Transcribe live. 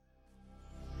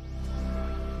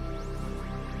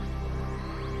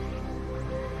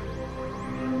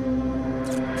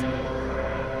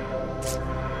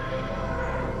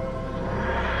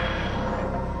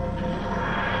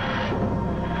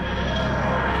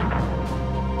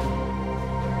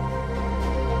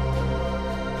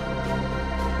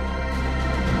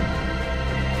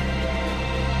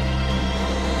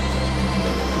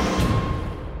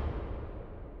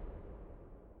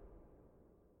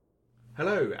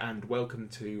and welcome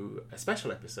to a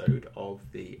special episode of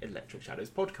the Electric Shadows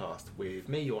podcast with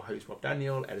me, your host Rob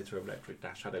Daniel, editor of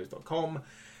electric-shadows.com,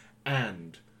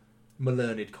 and my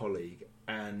learned colleague,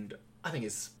 and I think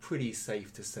it's pretty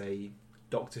safe to say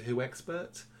Doctor Who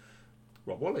expert,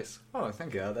 Rob Wallis. Oh,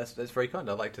 thank you. That's very kind.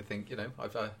 I like to think,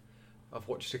 I've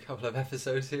watched a couple of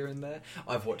episodes here and there.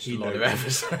 I've watched a lot of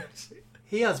episodes.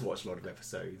 He has watched a lot of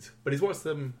episodes, but he's watched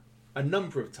them a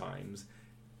number of times.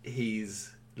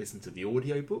 He's listened to the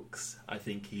audiobooks. I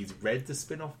think he's read the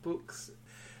spin-off books.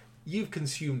 You've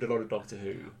consumed a lot of Doctor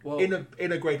Who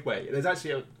in a great way. There's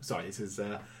actually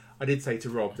I did say to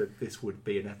Rob that this would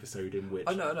be an episode in which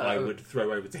I would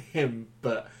throw over to him,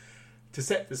 but to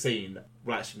set the scene,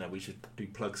 well, actually, no, we should do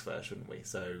plugs first, shouldn't we?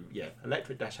 So, yeah,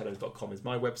 electric-shadows.com is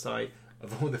my website.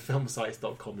 Of all the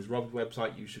filmsites.com is Rob's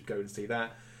website. You should go and see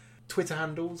that. Twitter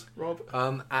handles, Rob?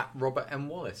 At Robert M.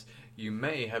 Wallis. You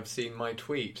may have seen my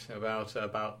tweet about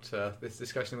this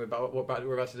discussion about what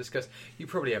we're about to discuss. You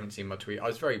probably haven't seen my tweet. I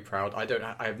was very proud.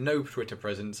 I have no Twitter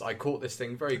presence. I caught this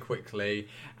thing very quickly,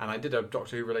 and I did a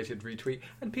Doctor Who related retweet,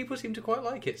 and people seemed to quite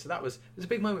like it. So it was a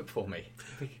big moment for me.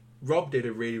 Rob did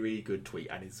a really, really good tweet,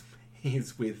 and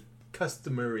he's with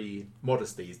customary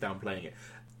modesties downplaying it.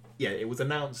 Yeah, it was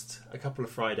announced a couple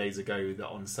of Fridays ago that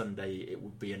on Sunday it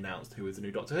would be announced who was the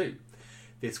new Doctor Who.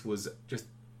 This was just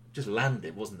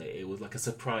landed, wasn't it? It was like a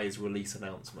surprise release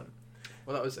announcement.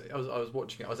 Well, I was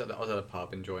watching it. I was at a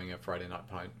pub enjoying a Friday night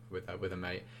pint with a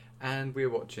mate, and we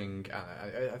were watching.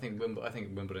 I think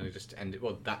Wimbledon had just ended.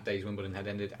 Well, that day's Wimbledon had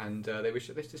ended, and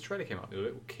this trailer came up. A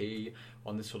little key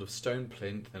on this sort of stone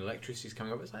plinth, and electricity's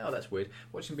coming up. It's like, oh, that's weird.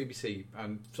 Watching BBC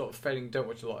and sort of failing. Don't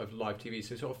watch a lot of live TV,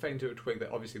 so sort of failing to twig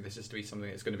that obviously this is to be something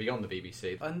that's going to be on the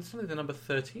BBC. And suddenly the number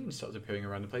 13 starts appearing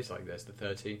around the place. Like there's the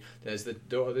 13. There's the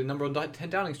number on 10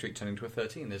 Downing Street turning to a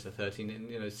 13. There's a 13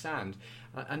 in Sand.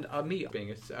 And me being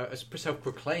a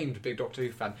self-proclaimed big Doctor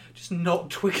Who fan, just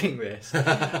not twigging this,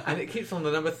 and it keeps on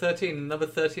the number 13, and number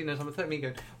 13, and number 13. Me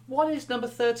going, what is number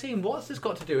 13? What's this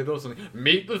got to do with all something?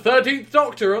 Meet the 13th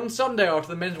Doctor on Sunday after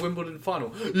the men's Wimbledon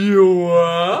final. You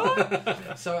are.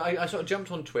 So I sort of jumped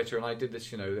on Twitter and I did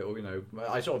this,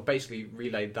 I sort of basically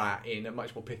relayed that in a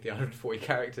much more pithy 140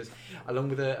 characters, along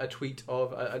with a tweet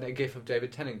of a gif of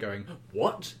David Tennant going,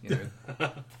 what?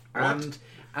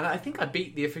 And I think I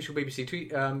beat the official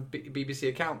BBC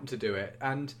account to do it.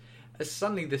 And as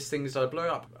suddenly this thing started blowing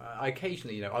up, I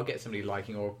occasionally, I'll get somebody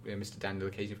liking, or Mr. Daniel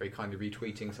occasionally very kindly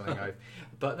retweeting something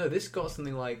But no, this got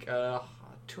something like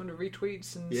 200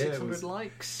 retweets and 600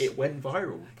 likes. It went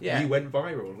viral. Yeah. You went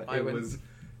viral.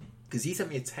 Because he sent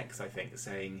me a text, I think,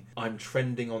 saying, I'm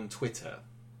trending on Twitter.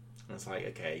 And I was like,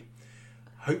 okay,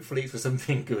 hopefully it's for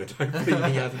something good.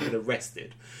 Hopefully he hasn't been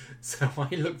arrested. So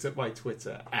I looked at my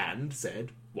Twitter and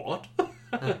said, what?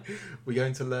 We're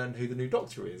going to learn who the new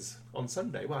Doctor is on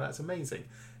Sunday. Wow, that's amazing.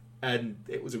 And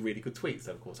it was a really good tweet,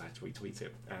 so of course I had to retweet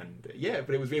it. And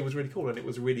but it was really cool, and it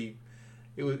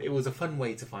was a fun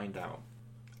way to find out.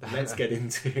 Let's get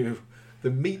into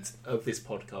the meat of this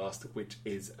podcast, which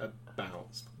is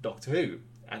about Doctor Who.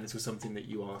 And this was something that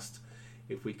you asked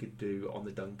if we could do on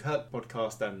the Dunkirk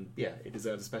podcast, and it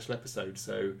deserves a special episode.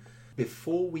 So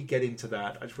before we get into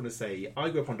that, I just want to say I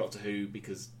grew up on Doctor Who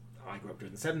because I grew up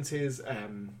during the 70s,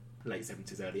 late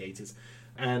 70s, early 80s,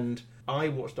 and I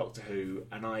watched Doctor Who,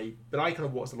 but I kind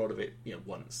of watched a lot of it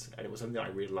once, and it was something I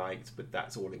really liked, but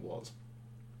that's all it was.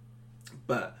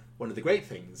 But one of the great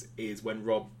things is when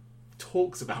Rob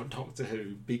talks about Doctor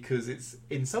Who, because it's,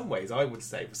 in some ways, I would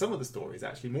say, for some of the stories,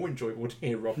 actually more enjoyable to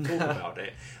hear Rob talk about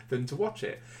it than to watch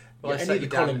it. Well, any of the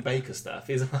Colin Baker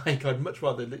stuff is like, I'd much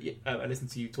rather listen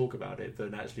to you talk about it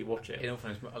than actually watch it. In all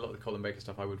fairness, a lot of the Colin Baker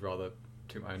stuff, I would rather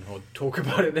toot my own horn, talk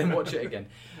about it, then watch it again.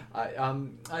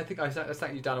 I think I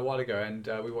sat you down a while ago, and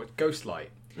we watched Ghostlight,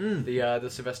 the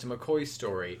Sylvester McCoy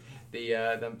story,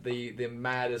 the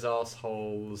mad as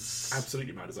arseholes,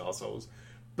 absolutely mad as arseholes,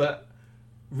 but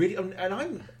really, and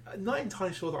I'm not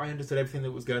entirely sure that I understood everything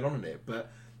that was going on in it,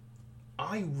 but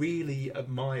I really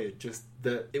admired just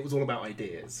that it was all about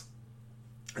ideas.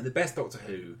 And the best Doctor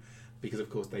Who, because of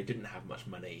course they didn't have much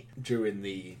money during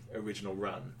the original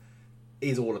run,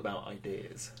 is all about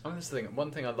ideas. I mean, that's the thing.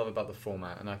 One thing I love about the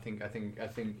format, and I think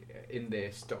in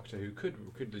this Doctor Who could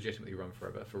legitimately run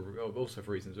forever, also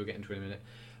for reasons we'll get into in a minute.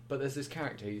 But there's this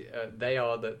character. They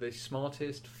are the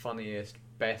smartest, funniest,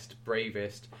 best,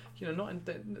 bravest. They're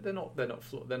not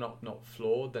flawed.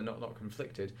 They're not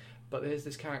conflicted. But there's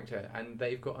this character, and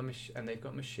they've got a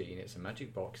machine. It's a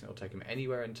magic box, and it'll take them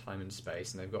anywhere in time and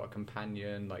space. And they've got a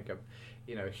companion, like a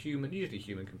usually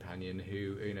human companion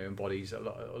who embodies a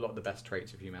lot of the best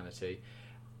traits of humanity.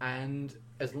 And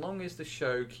as long as the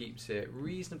show keeps it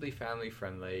reasonably family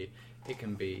friendly, it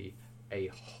can be a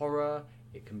horror,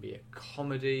 it can be a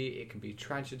comedy, it can be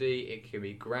tragedy, it can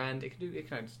be grand, it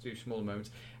can do smaller moments,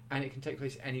 and it can take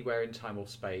place anywhere in time or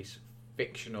space,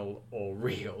 fictional or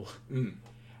real.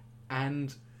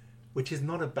 And which is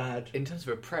not a bad... in terms of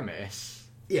a premise...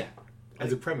 Yeah,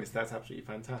 as a premise, that's absolutely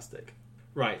fantastic.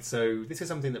 Right, so this is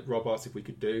something that Rob asked if we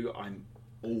could do. I'm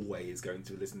always going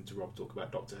to listen to Rob talk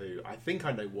about Doctor Who. I think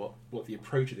I know what the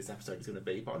approach of this episode is going to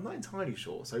be, but I'm not entirely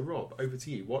sure. So, Rob, over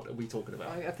to you. What are we talking about?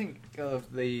 I think I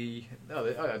don't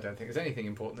think there's anything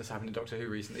important that's happened in Doctor Who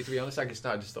recently. To be honest, I just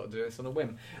started doing this on a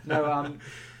whim. No,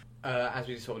 as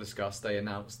we sort of discussed, they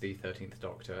announced the 13th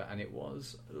Doctor, and it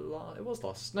was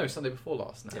Sunday before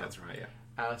last. Now. Yeah, that's right.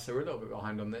 Yeah. So we're a little bit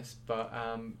behind on this, but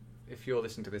if you're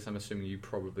listening to this, I'm assuming you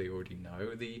probably already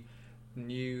know the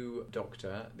new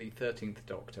Doctor, the 13th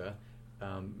Doctor.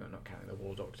 I'm not counting the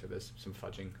War Doctor. There's some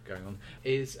fudging going on.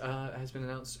 Has been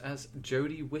announced as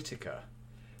Jodie Whittaker.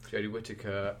 Jodie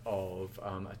Whittaker of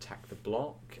Attack the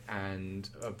Block and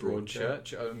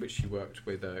Broadchurch, which she worked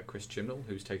with Chris Chibnall,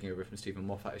 who's taking over from Stephen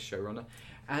Moffat as showrunner.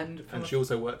 And she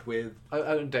also worked with...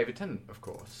 David Tennant, of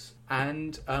course.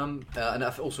 And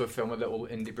also a film, a little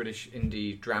British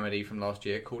indie dramedy from last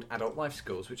year called Adult Life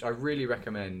Skills, which I really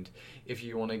recommend if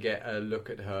you want to get a look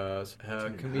at her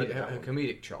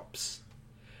comedic chops.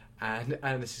 And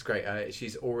this is great.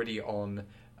 She's already on...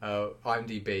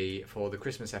 IMDb for the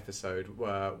Christmas episode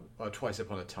Twice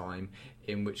Upon a Time,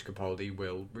 in which Capaldi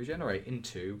will regenerate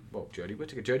into Jodie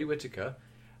Whittaker. Jodie Whittaker,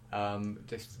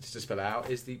 just to spell it out,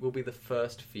 will be the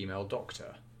first female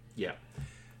Doctor. Yeah,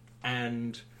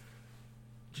 and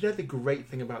do you know the great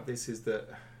thing about this is that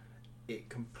it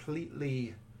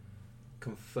completely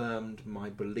confirmed my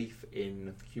belief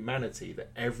in humanity, that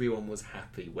everyone was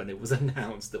happy when it was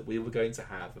announced that we were going to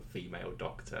have a female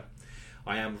Doctor.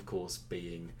 I am, of course,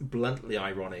 being bluntly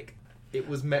ironic. It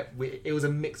was a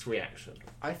mixed reaction.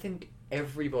 I think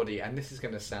everybody, and this is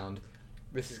going to sound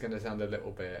a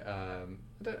little bit. I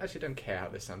don't care how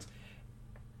this sounds.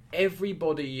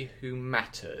 Everybody who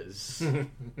matters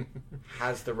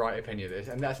has the right opinion of this,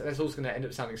 and that's also going to end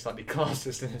up sounding slightly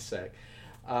classist in a sec.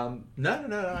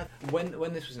 No.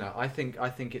 When this was announced, I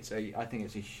think it's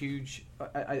a huge,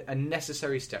 a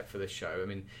necessary step for this show. I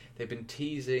mean, they've been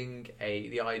teasing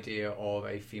the idea of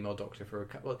a female Doctor for a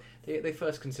couple. They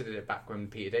first considered it back when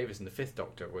Peter Davison, the fifth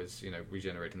Doctor, was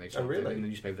regenerating. They really? In the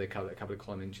newspaper they cut a couple of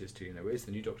column inches to is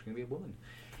the new Doctor going to be a woman?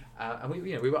 And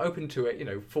we were open to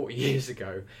it 40 years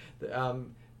ago,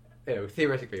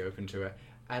 theoretically open to it.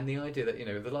 And the idea that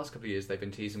the last couple of years they've been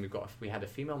teasing. We had a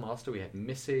female master. We had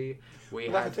Missy.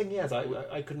 The thing is,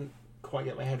 I couldn't quite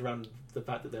get my head around the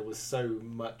fact that there was so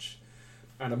much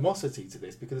animosity to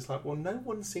this, because it's like, well, no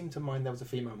one seemed to mind there was a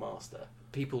female master.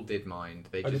 People did mind.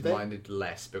 They just minded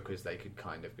less because they could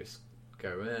kind of just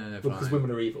go, because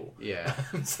women are evil. Yeah.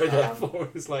 So therefore,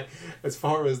 it's like, as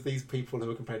far as these people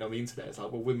who are complaining on the internet, it's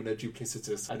like, well, women are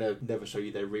duplicitous and never show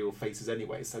you their real faces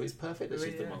anyway. So it's perfect that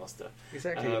she's the master.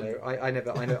 Exactly. I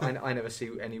never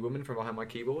see any woman from behind my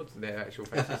keyboard, their actual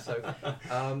faces. So,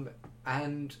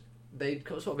 and they'd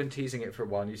sort of been teasing it for a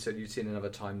while. You said you'd seen another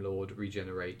Time Lord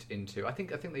regenerate into. I think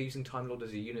they're using Time Lord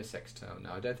as a unisex term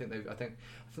now. I think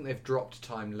they've dropped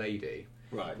Time Lady.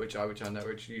 Right. Which I know,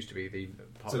 which used to be the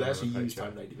part. So they actually used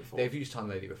Time Lady before. They've used Time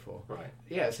Lady before. Right.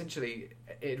 Yeah. Essentially,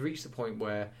 it reached the point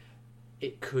where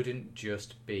it couldn't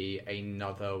just be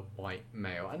another white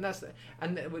male,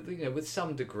 and with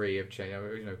some degree of change.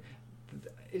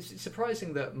 It's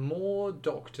surprising that more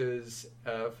Doctors,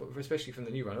 especially from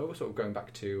the new run, or sort of going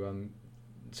back to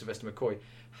Sylvester McCoy,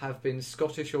 have been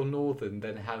Scottish or Northern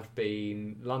than have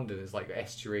been Londoners, like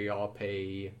Estuary,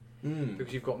 RP.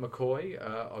 Because you've got McCoy,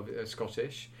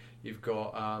 Scottish, you've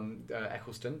got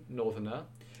Eccleston, Northerner,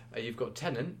 you've got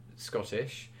Tennant,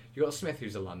 Scottish, you've got Smith,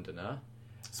 who's a Londoner,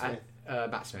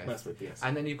 Matt Smith. Matt Smith, yes.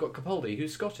 And then you've got Capaldi,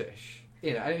 who's Scottish.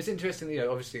 And it's interesting,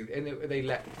 obviously, they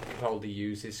let Capaldi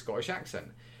use his Scottish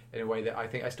accent in a way that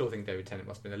I still think David Tennant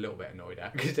must have been a little bit annoyed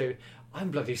at, because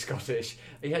I'm bloody Scottish.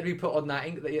 He had to be put on that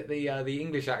the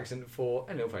English accent for,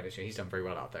 and he's done very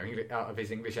well out there, out of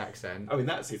his English accent. I mean,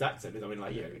 that's his accent. I mean,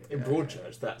 in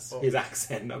Broadchurch, that's his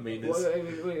accent. I mean,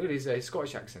 his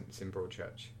Scottish accent's in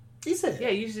Broadchurch. Is it? Yeah,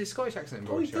 he uses his Scottish accent in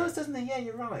Broadchurch. Oh, he does, doesn't he? Yeah,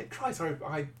 you're right. Christ,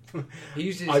 I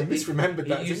misremembered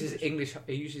that. He uses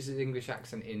his English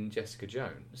accent in Jessica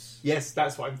Jones. Yes,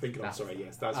 that's what I'm thinking of. Sorry,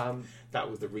 yes, that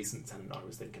was the recent Tennant I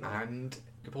was thinking of. And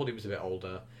Capaldi was a bit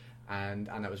older, and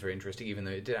that was very interesting, even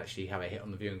though it did actually have a hit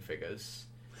on the viewing figures.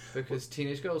 Because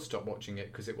teenage girls stopped watching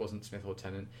it because it wasn't Smith or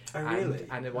Tennant. Oh, really?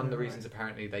 And one of the reasons,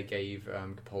 apparently, they gave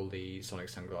Capaldi sonic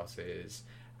sunglasses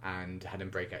and had him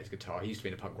break out his guitar. He used to be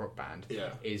in a punk rock band. Yeah.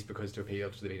 Is because to appeal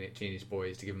to the teenage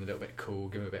boys, to give them a little bit cool,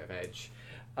 give them a bit of edge.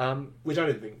 Which I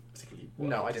didn't think particularly worked.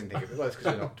 No, I didn't think of it. Well, it's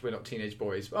because we're not teenage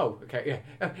boys. Oh, okay,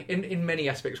 yeah. In many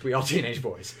aspects, we are teenage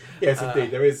boys. Yes,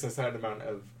 indeed. There is a certain amount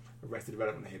of Arrested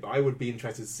Development here, but I would be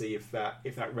interested to see if that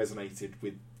resonated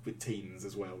with teens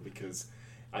as well, because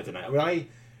I don't know. I mean, I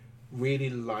really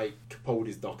like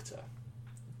Capaldi's Doctor.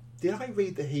 Did I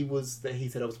read that he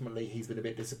said ultimately he's been a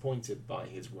bit disappointed by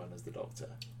his run as the Doctor?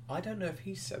 I don't know if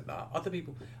he said that. Other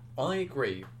people, I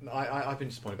agree. I've been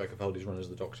disappointed by Capaldi's run as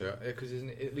the Doctor, because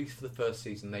at least for the first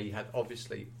season they had,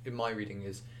 obviously, in my reading,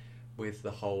 is with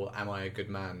the whole "Am I a Good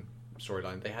Man"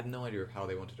 storyline, they had no idea of how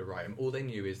they wanted to write him. All they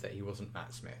knew is that he wasn't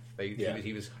Matt Smith.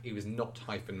 He was not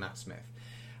hyphen Matt Smith.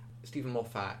 Stephen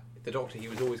Moffat, the Doctor, he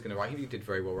was always going to write. He did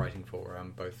very well writing for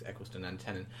both Eccleston and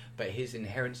Tennant, but his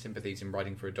inherent sympathies in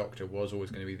writing for a Doctor was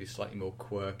always going to be this slightly more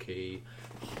quirky,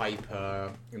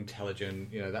 hyper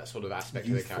intelligent, that sort of aspect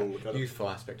of the character, youthful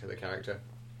aspect of the character.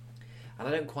 And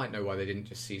I don't quite know why they didn't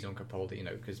just seize on Capaldi,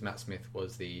 because Matt Smith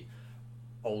was the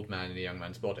old man in a young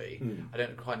man's body. I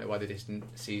don't quite know why they didn't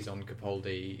seize on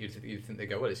Capaldi. You'd think they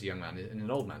go, well, it's a young man in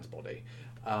an old man's body.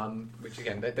 Which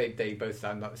again, they both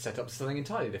set up something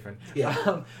entirely different.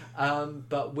 Yeah.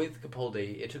 But with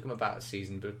Capaldi, it took them about a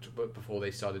season before they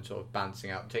started sort of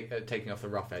balancing out, taking off the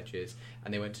rough edges,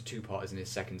 and they went to two-parters in his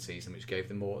second season, which gave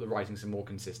them the writing some more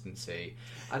consistency.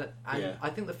 And I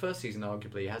think the first season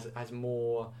arguably has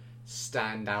more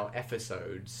standout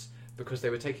episodes, because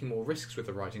they were taking more risks with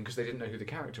the writing because they didn't know who the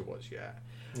character was yet.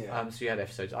 Yeah. So you had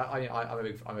episodes. I'm a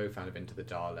big fan of Into the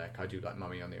Dalek. I do like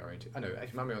Mummy on the Orient. I know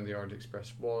actually Mummy on the Orient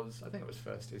Express was, I think it was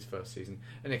his first season.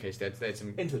 In any case, they had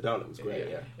some. Into the Dalek was great.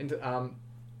 Yeah.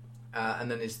 And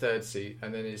then his third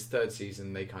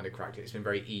season they kind of cracked it. It's been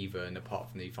very even, apart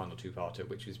from the final two-parter,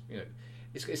 which was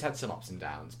it's had some ups and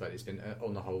downs, but it's been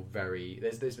on the whole very.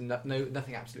 There's been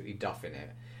nothing absolutely duff in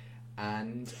it,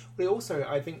 and. But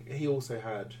I think he also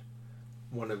had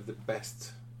one of the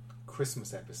best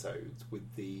Christmas episodes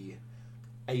with the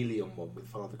alien one with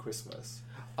Father Christmas.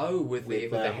 Oh, with the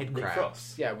head Nick crabs.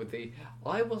 Frost. Yeah,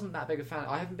 I wasn't that big a fan.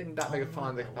 I haven't been that big a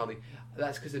fan of the Capaldi.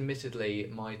 That's because, admittedly,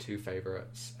 my two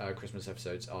favourites Christmas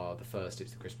episodes are the first.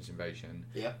 It's the Christmas Invasion.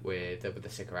 Yeah. With the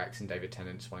Sycorax and David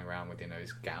Tennant swinging around with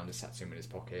his gown, his satsuma in his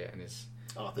pocket, and his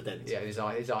Arthur Dent. Yeah, his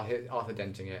Arthur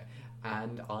denting it.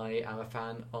 And I am a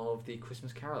fan of the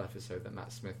Christmas Carol episode that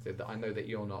Matt Smith did. That I know that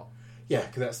you're not. Yeah,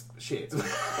 because that's shit.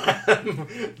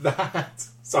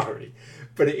 Sorry,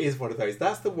 but it is one of those.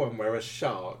 That's the one where a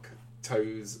shark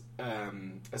tows a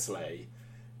sleigh,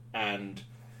 and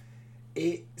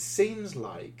it seems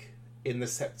like in the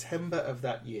September of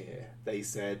that year they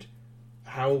said,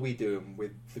 "How are we doing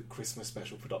with the Christmas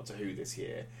special for Doctor Who this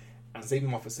year?" And Stephen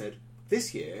Moffat said,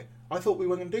 "This year, I thought we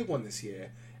were going to do one this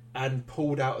year," and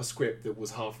pulled out a script that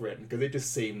was half written because it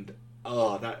just seemed.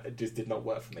 That just did not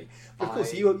work for me. But of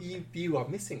course, you are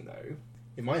missing, though,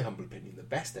 in my humble opinion, the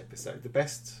best episode, the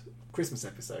best Christmas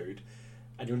episode,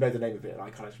 and you'll know the name of it, and I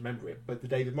can't actually remember it, but the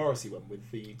David Morrissey one with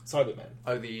the Cybermen.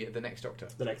 Oh, the Next Doctor.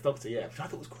 The Next Doctor, yeah, which I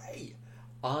thought was great.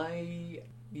 I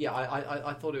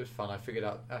thought it was fun. I figured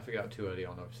out too early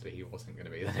on. Obviously, he wasn't going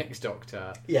to be the Next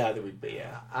Doctor. Yeah, there would be.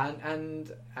 Yeah,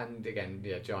 and again,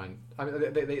 giant. I mean,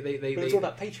 but it was all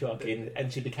about patriarchy,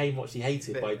 and she became what she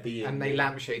hated by being. And they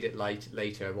lampshade it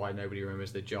later. Why nobody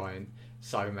remembers the giant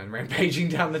Cybermen rampaging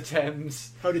down the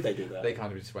Thames? How did they do that? They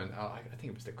kind of just went. I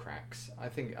think it was the cracks. I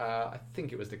think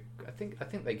it was the. I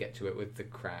think they get to it with the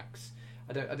cracks.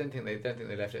 I don't think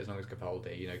they left it as long as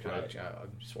Capaldi. Of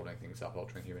swallowing things up,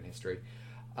 altering human history.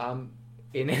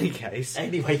 In any case,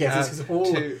 anyway, yes, this is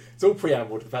it's all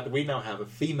preamble to the fact that we now have a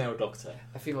female Doctor,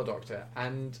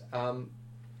 and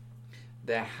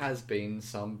there has been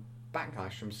some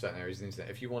backlash from certain areas of the internet.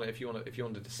 If you want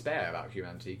to despair about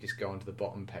humanity, just go onto the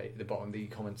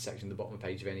comments section, the bottom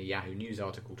page of any Yahoo News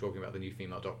article talking about the new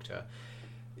female Doctor.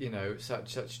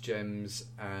 Such gems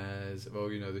as,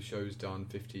 the show's done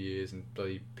 50 years and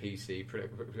bloody PC,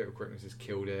 political correctness has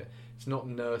killed it. It's not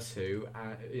Nurse Who,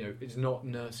 it's not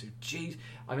Nurse Who. Jeez,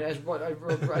 I mean, as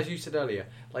you said earlier,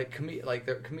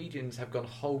 the comedians have gone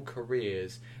whole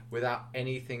careers without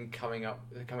anything coming up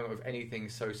with anything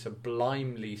so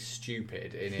sublimely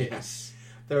stupid in it. Yes.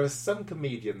 There are some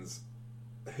comedians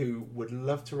who would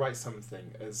love to write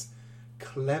something as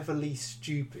cleverly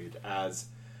stupid as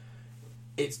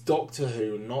it's Doctor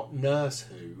Who, not Nurse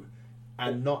Who,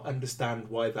 and not understand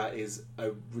why that is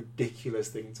a ridiculous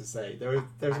thing to say. There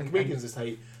are some comedians that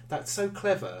say, that's so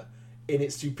clever in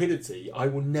its stupidity, I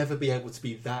will never be able to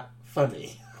be that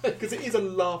funny. Because it is a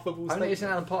laughable I mean, statement. it's an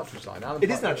Alan Partridge line. Alan It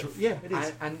is Partridge- natural, yeah, it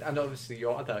is. And obviously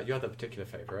your other particular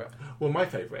favourite. Well, my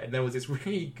favourite, and there was this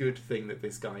really good thing that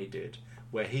this guy did,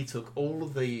 where he took all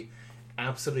of the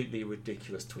absolutely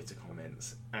ridiculous Twitter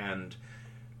comments and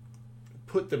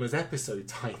put them as episode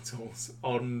titles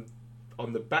on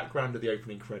the background of the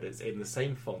opening credits in the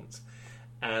same font,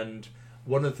 and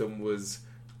one of them was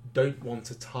 "Don't want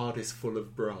a TARDIS full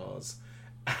of bras,"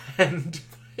 and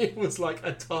it was like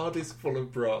a TARDIS full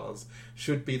of bras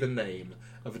should be the name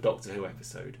of a Doctor Who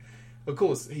episode. Of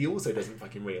course, he also doesn't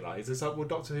fucking realise it's like, well,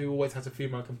 Doctor Who always has a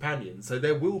female companion, so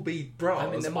there will be bras. I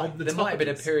mean, there on the might have been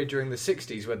a TARDIS. period during the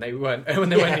 60s when there weren't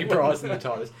any bras in the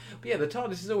TARDIS. But yeah, the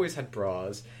TARDIS has always had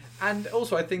bras. And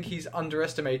also, I think he's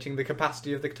underestimating the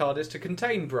capacity of the TARDIS to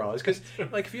contain bras. Because,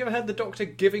 like, have you ever heard the Doctor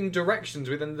giving directions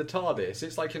within the TARDIS?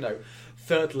 It's like,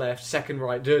 third left, second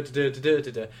right, da da da da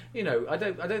da da. I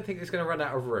don't think it's going to run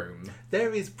out of room.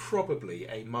 There is probably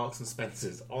a Marks and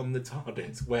Spencer's on the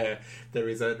TARDIS where there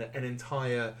is an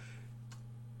entire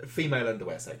female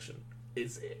underwear section.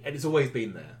 It's always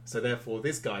been there. So therefore,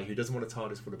 this guy who doesn't want a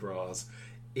TARDIS full of bras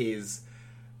he's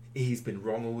been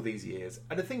wrong all these years.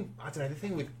 And the thing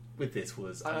with this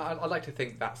was, I like to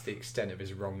think that's the extent of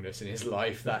his wrongness in his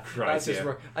life. That's yeah.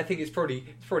 wrong. I think it's probably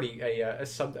a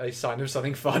sign of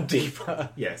something far deeper.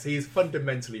 Yes, he's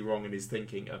fundamentally wrong in his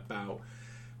thinking about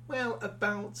the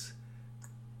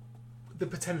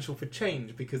potential for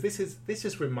change, because this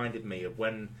just reminded me of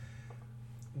when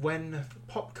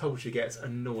pop culture gets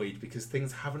annoyed because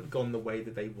things haven't gone the way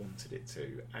that they wanted it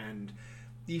to. And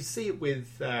you see it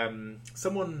with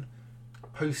someone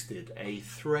posted a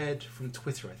thread from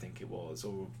Twitter, I think it was,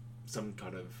 or some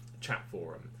kind of chat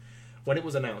forum, when it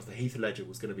was announced that Heath Ledger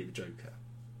was going to be the Joker.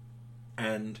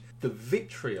 And the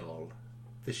vitriol,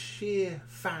 the sheer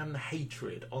fan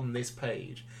hatred on this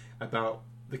page about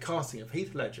the casting of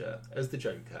Heath Ledger as the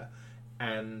Joker,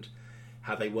 and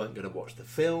how they weren't going to watch the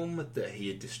film, that he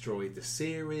had destroyed the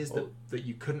series, that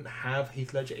you couldn't have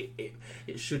Heath Ledger.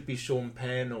 It should be Sean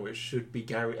Penn, or it should be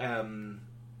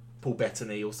Paul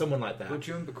Bettany, or someone like that. Well, do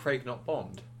you remember Craig Not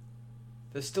Bond?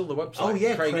 There's still the website. Oh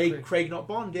yeah, Craig Not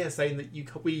Bond. Yeah, saying that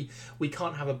we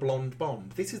can't have a blonde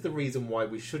Bond. This is the reason why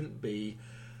we shouldn't be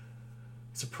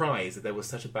surprised that there was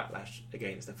such a backlash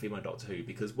against a female Doctor Who,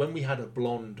 because when we had a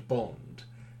blonde Bond,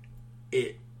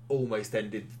 it almost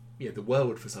ended the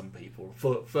world for some people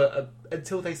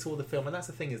until they saw the film. And that's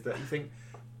the thing, is that you think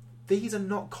these are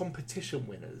not competition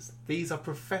winners. These are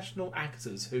professional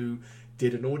actors who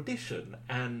did an audition,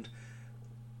 and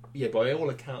by all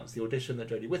accounts, the audition that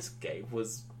Jodie Whittaker gave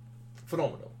was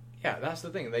phenomenal. Yeah, that's the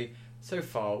thing. So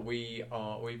far we've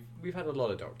had a lot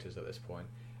of Doctors at this point,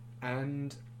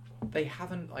 and they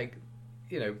haven't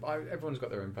everyone's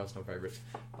got their own personal favourites.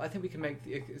 I think we can make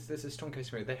there's a strong case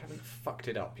for me. They haven't fucked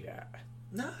it up yet.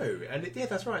 No, and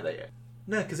that's right.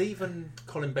 No, because even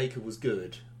Colin Baker was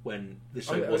good when the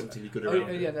show wasn't too good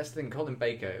around. Yeah, that's the thing. Colin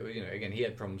Baker, again, he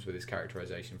had problems with his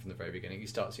characterisation from the very beginning. He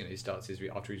starts his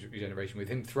after his regeneration with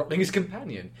him throttling his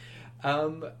companion,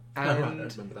 and I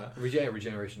don't remember that.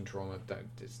 Regeneration trauma.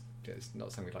 It's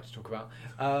not something we'd like to talk about.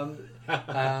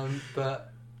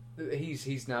 But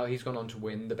he's gone on to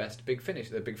win the best Big Finish.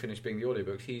 The Big Finish being the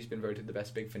audiobooks. He's been voted the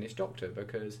best Big Finish Doctor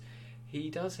because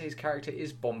his character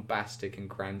is bombastic and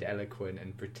grandiloquent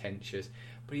and pretentious,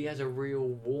 but he has a real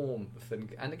warmth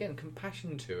and again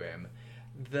compassion to him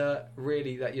that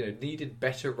needed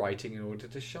better writing in order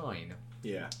to shine.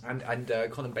 Yeah. And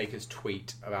Colin Baker's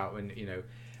tweet about when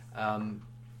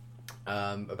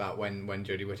about when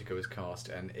Jodie Whittaker was cast,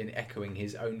 and in echoing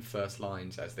his own first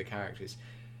lines as the characters,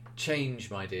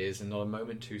 "Change, my dears, and not a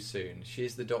moment too soon. She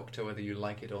is the Doctor whether you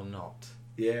like it or not."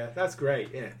 Yeah, that's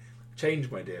great. Yeah.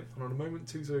 Change, my dear, not a moment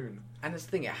too soon. And that's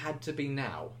the thing, it had to be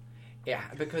now. Yeah,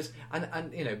 because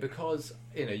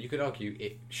you could argue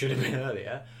it should have been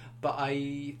earlier, but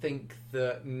I think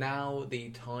that now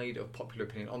the tide of popular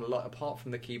opinion, apart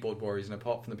from the keyboard warriors and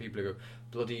apart from the people who go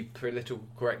bloody political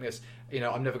correctness,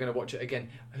 I'm never going to watch it again.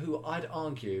 Who I'd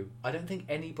argue, I don't think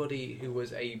anybody who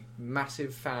was a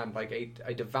massive fan, like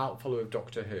a devout follower of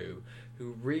Doctor Who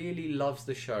really loves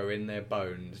the show in their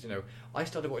bones. I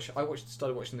started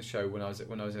watching the show when I was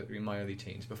in my early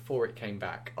teens, before it came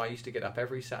back. I used to get up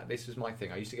every Saturday. This was my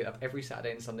thing. I used to get up every Saturday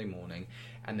and Sunday morning,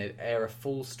 and they'd air a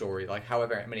full story, like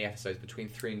however many episodes, between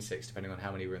 3 and 6, depending on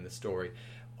how many were in the story,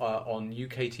 on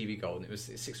UK TV Gold. And it was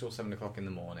 6 or 7 o'clock in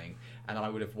the morning, and I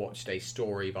would have watched a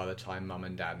story by the time Mum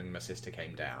and Dad and my sister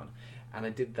came down. And I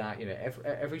did that,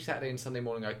 every Saturday and Sunday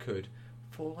morning I could,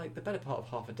 for like the better part of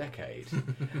half a decade.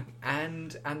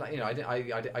 and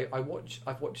I've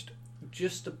watched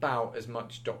just about as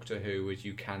much Doctor Who as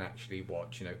you can actually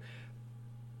watch.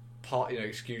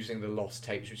 excusing the lost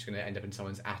tapes, which is going to end up in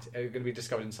someone's attic, going to be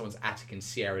discovered in someone's attic in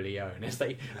Sierra Leone, as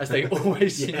they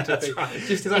always seem to be. Right.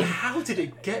 Just like, how did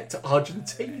it get to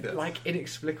Argentina? Like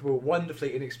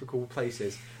wonderfully inexplicable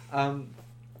places.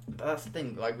 But that's the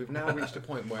thing. Like, we've now reached a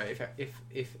point where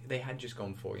if they had just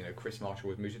gone for, Chris Marshall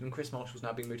was mooted, and Chris Marshall's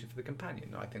now being mooted for the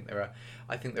companion. I think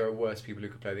there are worse people who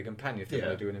could play the companion if they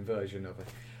want to do an inversion of it.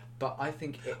 But I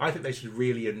think they should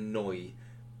really annoy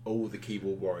all the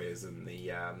keyboard warriors and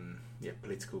the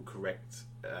political correct,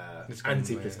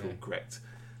 anti-political correct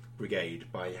brigade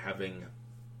by having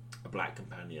a black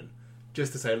companion,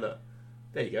 just to say, look,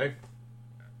 there you go.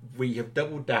 We have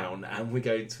doubled down, and we're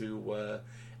going to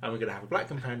have a black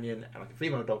companion and like a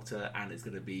female doctor, and it's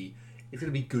going to be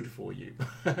good for you.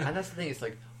 And that's the thing. It's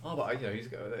like, he's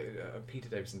got Peter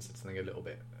Davison said something a little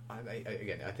bit.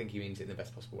 I think he means it in the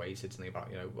best possible way. He said something about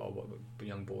what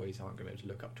young boys aren't going to be able to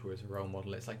look up to her as a role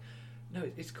model. It's like, no,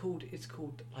 it's called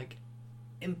like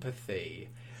empathy.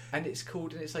 And it's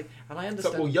like, and I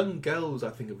understand. So, well, young girls,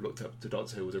 I think, have looked up to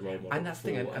Doctor Who as a role model, and that's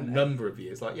the thing, a number of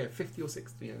years, 50 or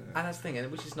 60. Yeah. And that's the thing,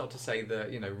 and which is not to say that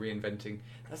reinventing.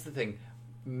 That's the thing.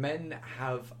 Men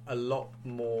have a lot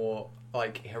more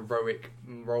heroic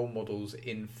role models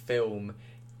in film.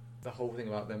 The whole thing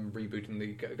about them rebooting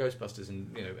the Ghostbusters,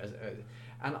 and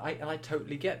and I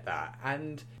totally get that.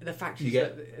 And the fact is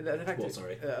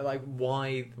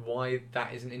why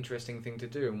that is an interesting thing to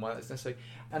do, and why that's necessary.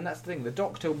 And that's the thing. The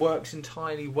Doctor works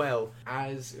entirely well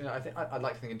as I'd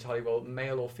like to think entirely well,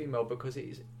 male or female, because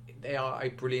they are a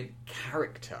brilliant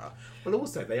character. Well,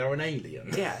 also they are an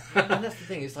alien. Yeah, and that's the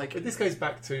thing. It's like, but this goes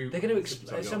back to they're going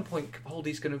to at some point.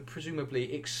 Capaldi's going to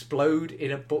presumably explode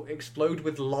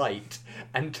with light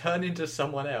and turn into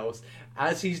someone else,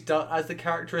 as the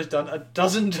character has done a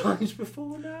dozen times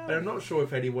before now. And I'm not sure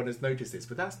if anyone has noticed this,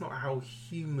 but that's not how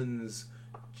humans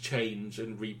change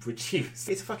and reproduce.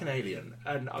 It's a fucking alien,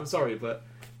 and I'm sorry, but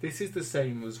this is the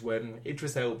same as when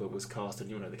Idris Elba was cast,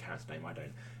 and you'll know the character name, I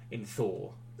don't, in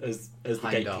Thor as the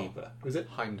gatekeeper. Was it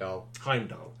Heimdall,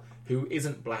 who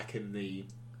isn't black in the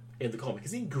comic?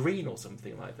 Is he green or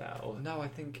something like that? Or no, I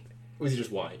think. Or is he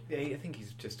just white? Yeah, I think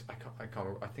he's just. I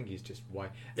can't. I think he's just white.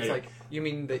 It's like, you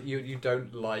mean that you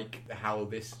don't like how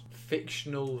this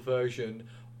fictional version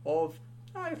of,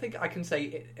 I think I can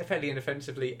say fairly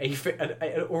inoffensively,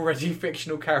 an already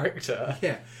fictional character.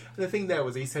 Yeah. And the thing there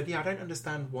was, he said, I don't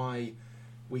understand why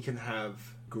we can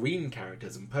have green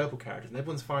characters and purple characters, and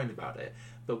everyone's fine about it.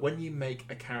 But when you make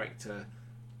a character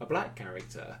a black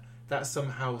character, that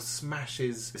somehow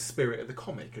smashes the spirit of the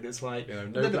comic. And it's like, no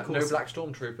black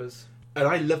stormtroopers. And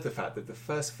I love the fact that the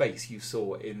first face you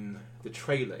saw in the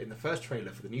first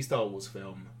trailer for the new Star Wars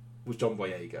film, was John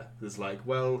Boyega. There's like,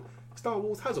 well, Star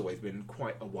Wars has always been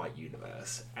quite a white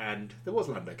universe, and there was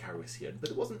Lando Calrissian, but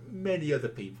there wasn't many other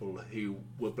people who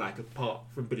were black apart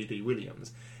from Billy D.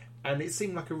 Williams. And it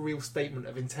seemed like a real statement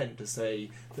of intent to say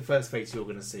the first face you're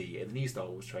going to see in the new Star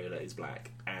Wars trailer is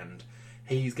black, and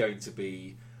he's going to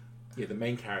be the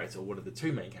main character, or one of the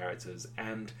two main characters.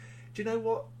 And do you know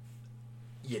what?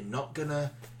 You're not going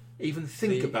to even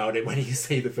think about it when you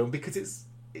see the film, because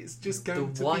it's just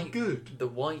going to be good. The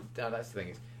white... that's the thing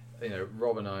is,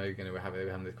 Rob and I we're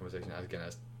having this conversation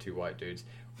as two white dudes.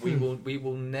 We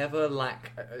will never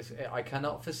lack. I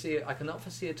cannot foresee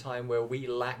a time where we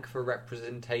lack for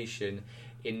representation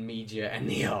in media and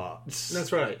the arts.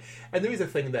 That's right. And there is a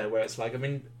thing there where it's like,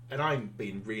 and I'm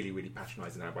being really, really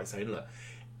patronising now by saying, look,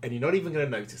 and you're not even going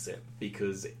to notice it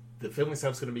because the film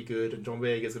itself's going to be good, and John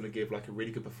Boyega's going to give like a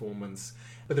really good performance.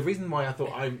 But the reason why I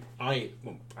thought I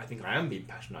think I am being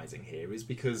patronising here is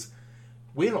because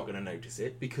we're not going to notice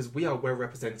it because we are well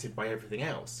represented by everything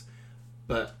else.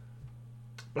 But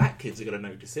black kids are going to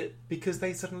notice it because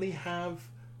they suddenly have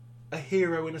a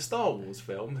hero in a Star Wars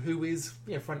film who is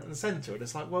front and centre, and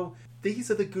it's like, well,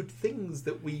 these are the good things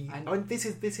that we. This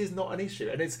is not an issue,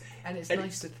 and it's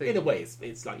nice to think. In a way,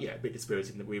 it's like a bit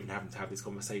dispiriting that we're even having to have this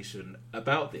conversation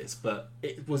about this, but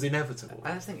it was inevitable.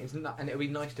 And I think it's not, and it would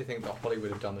be nice to think that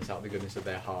Hollywood have done this out of the goodness of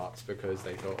their hearts because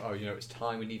they thought, it's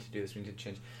time, we need to do this, we need to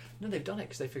change. No, they've done it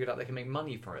because they figured out they can make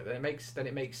money from it. Then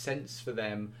it makes sense for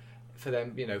them. For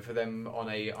them on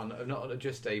a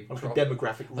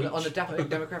demographic reach. On a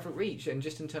demographic reach, and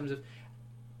just in terms of,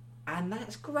 and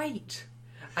that's great.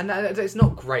 And it's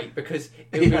not great because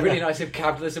it would be really nice if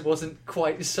capitalism wasn't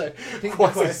quite so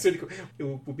cynical. It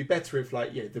would be better if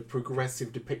the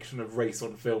progressive depiction of race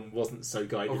on film wasn't so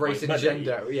guided by race and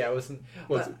gender. Yeah, it wasn't.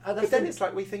 But then it's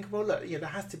like we think, well, look, there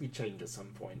has to be change at some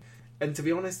point. And to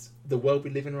be honest, the world we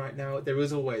live in right now, there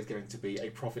is always going to be a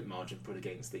profit margin put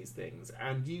against these things.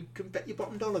 And you can bet your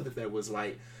bottom dollar that there was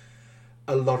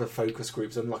a lot of focus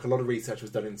groups and like a lot of research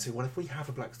was done into, well, if we have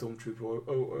a black stormtrooper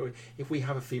or if we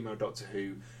have a female Doctor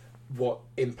Who, what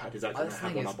impact is that going to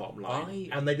have on our bottom line?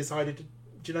 And they decided,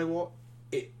 do you know what?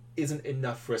 It isn't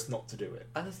enough for us not to do it.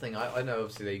 And that's the thing, I know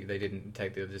obviously they didn't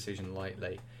take the decision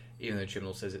lightly, even though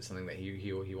Chibnall says it's something that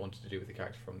he wanted to do with the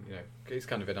character from, it's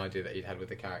kind of an idea that he'd had with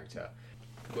the character,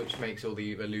 which makes all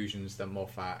the allusions that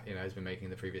Moffat, has been making in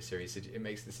the previous series, it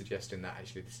makes the suggestion that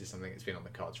actually this is something that's been on the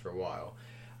cards for a while.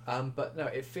 But no,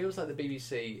 it feels like the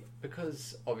BBC,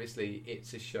 because obviously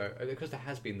it's a show, because there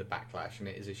has been the backlash, and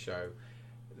it is a show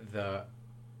that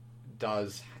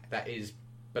is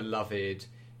beloved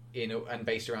and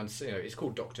based around, it's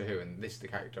called Doctor Who, and this is the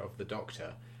character of the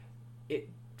Doctor. It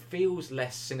feels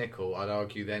less cynical, I'd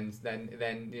argue, than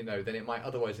it might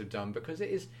otherwise have done, because it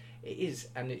is,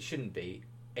 and it shouldn't be,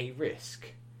 a risk.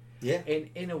 Yeah.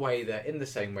 In a way that, in the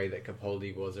same way that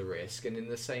Capaldi was a risk, and in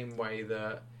the same way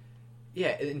that,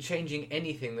 in changing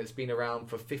anything that's been around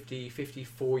for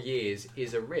 54 years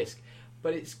is a risk.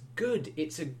 But it's good.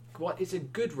 It's a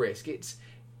good risk.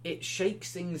 It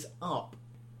shakes things up.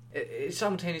 It's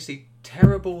simultaneously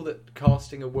terrible that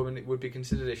casting a woman would be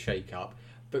considered a shake-up,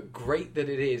 but great that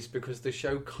it is, because the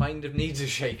show kind of needs a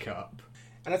shake-up.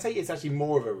 And I'd say it's actually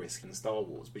more of a risk in Star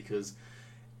Wars, because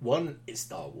one, it's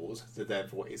Star Wars, so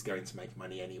therefore it's going to make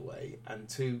money anyway, and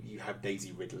two, you have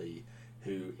Daisy Ridley,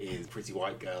 who is Pretty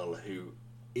White Girl, who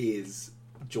is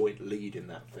joint lead in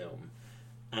that film,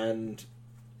 and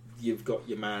you've got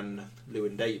your man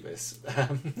Llewyn Davis,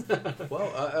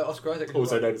 Oscar Isaac,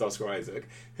 also known as Oscar Isaac,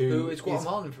 who is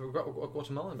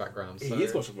Guatemalan background. So. He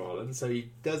is Guatemalan, so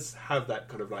he does have that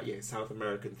kind of South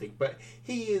American thing, but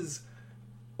he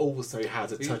also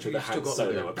has a touch of the Han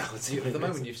Solo about him. At the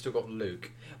moment, you've still got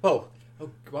Luke. Wow!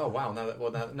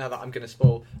 Now that I'm going to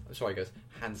spoil, sorry guys,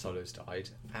 Han Solo's died,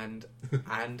 and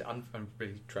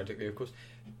really tragically, of course,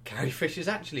 Carrie Fisher's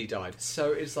actually died.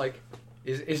 So it's like,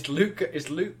 is Luke?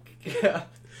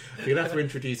 You're gonna have to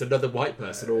introduce another white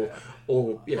person,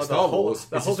 or Star Wars.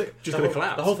 The whole thing just going to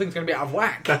collapse. The whole thing's going to be out of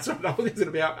whack. That's right. The whole thing's going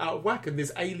to be out of whack, and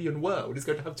this alien world is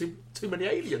going to have too many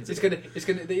aliens.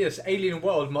 This alien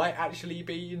world might actually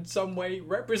be in some way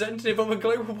representative of a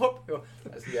global population.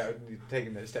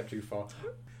 Taking that a step too far.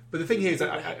 But the thing here is,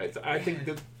 I think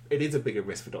that it is a bigger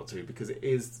risk for Doctor Who, because it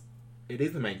is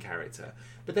the main character.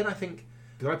 But then I think,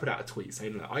 because I put out a tweet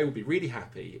saying, look, I would be really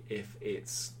happy if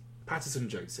it's Patterson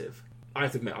Joseph. I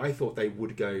have to admit, I thought they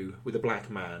would go with a black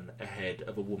man ahead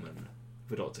of a woman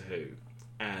for Doctor Who,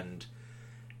 and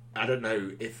I don't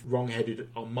know if wrong-headed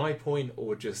on my point,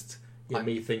 or just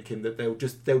me thinking that they'll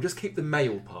just keep the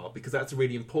male part, because that's a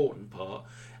really important part,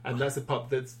 and that's the part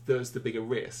that's the bigger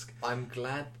risk. I'm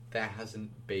glad there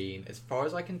hasn't been, as far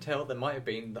as I can tell, there might have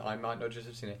been, I might not just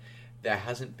have seen it, there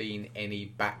hasn't been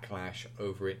any backlash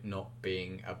over it not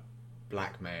being a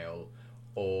black male,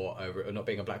 or over it not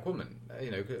being a black woman.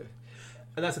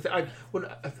 And that's the thing.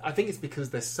 I think it's because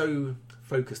they're so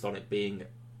focused on it being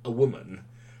a woman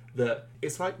that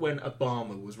it's like when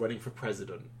Obama was running for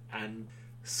president and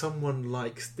someone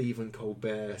like Stephen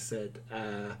Colbert said,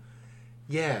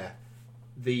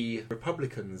 the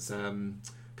Republicans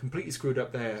completely screwed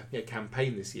up their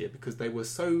campaign this year because they were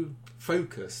so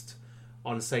focused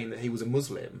on saying that he was a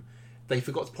Muslim, they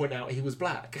forgot to point out he was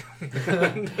black.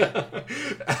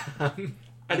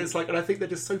 And it's like, and I think they're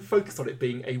just so focused on it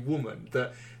being a woman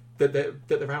that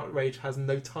their outrage has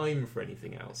no time for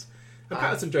anything else. And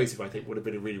Patterson Joseph, I think, would have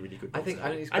been a really, really good Doctor. I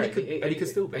think he's great. And he could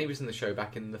still be. And he was in the show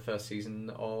back in the first season,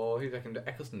 or who was back in the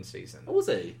Eccleston season? Oh, was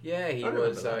he? Yeah, he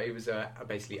was. He was a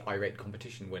basically irate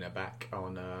competition winner back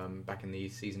in the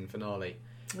season finale.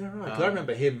 All right, because I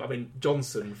remember him. I mean,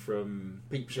 Johnson from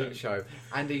Peep Show,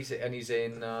 and he's in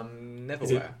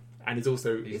Neverwhere, and he's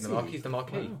also he's the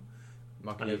Marquis.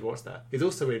 Wow. I never watched that. He's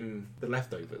also in The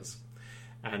Leftovers,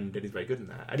 and he's very good in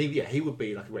that. And he would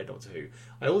be like a Red Doctor Who.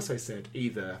 I also said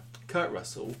either Kurt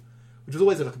Russell, which was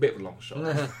always like a bit of a long shot,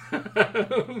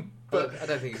 but I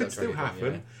don't think it could still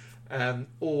happen,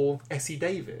 or Essie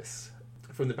Davis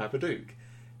from The Babadook.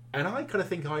 And I kind of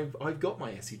think I've got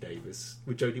my Essie Davis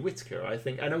with Jodie Whittaker. I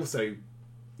think, and also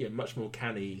much more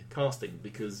canny casting,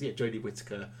 because Jodie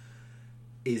Whittaker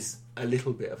is a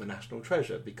little bit of a national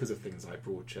treasure because of things like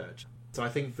Broadchurch. So I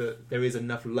think that there is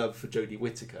enough love for Jodie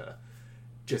Whittaker,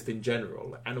 just in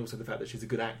general, and also the fact that she's a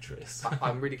good actress.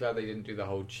 I'm really glad they didn't do the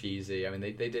whole cheesy. I mean,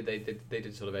 they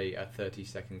did sort of a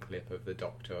 30-second clip of the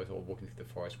Doctor sort of walking through the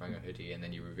forest wearing a hoodie, and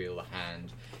then you reveal the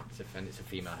hand. It's a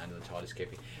female hand of the TARDIS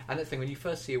escaping. And the thing, when you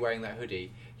first see her wearing that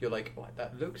hoodie, you're like, "What?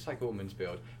 That looks like a woman's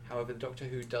build." However, the Doctor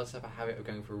Who does have a habit of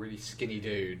going for really skinny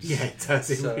dudes. Yeah, it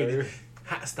does. So...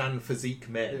 hat stand physique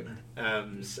men.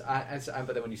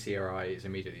 But then when you see her eye, it's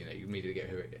immediately, you immediately get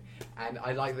who it is. And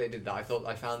I like that they did that.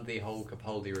 I found the whole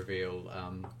Capaldi reveal,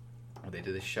 they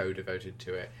did a show devoted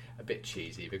to it, a bit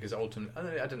cheesy, because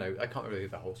ultimately, I don't know, I can't really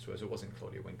get the whole story. It wasn't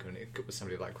Claudia Winkleman, it was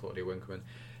somebody like Claudia Winkleman.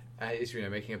 It's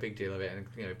making a big deal of it, and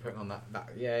putting on that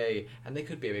yay. And they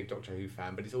could be a big Doctor Who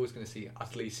fan, but it's always going to seem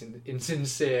utterly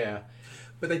insincere.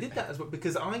 But they did that as well,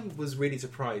 because I was really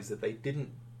surprised that they didn't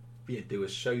do a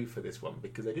show for this one,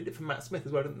 because they did it for Matt Smith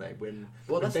as well, didn't they?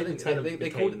 They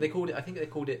called it. I think they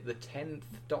called it the 10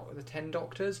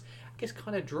 Doctors. I guess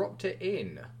kind of dropped it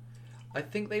in. I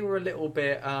think they were a little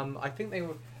bit. I think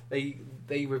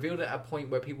they revealed it at a point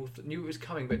where people knew it was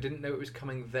coming, but didn't know it was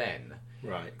coming then.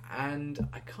 Right. And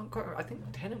I can't quite. I think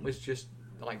Tennant was just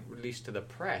released to the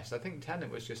press. I think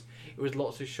Tennant was just. It was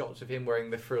lots of shots of him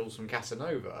wearing the frills from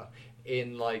Casanova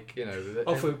in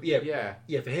for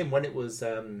him when it was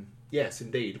yes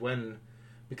indeed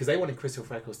because they wanted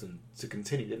Christopher Eccleston to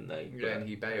continue, didn't they? Yeah, and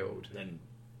he bailed. Then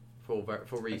for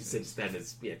reasons. Since then,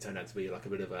 it's turned out to be like a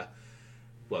bit of a.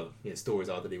 Well, stories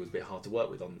are that he was a bit hard to work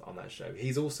with on that show.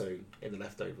 He's also in The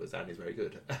Leftovers and is very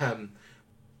good.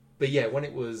 But yeah, when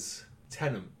it was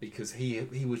Tennant, because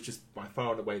he was just by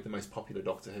far and away the most popular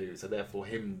Doctor Who, so therefore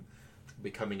him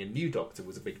becoming a new Doctor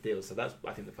was a big deal. So that's,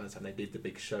 I think, the first time they did the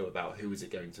big show about who is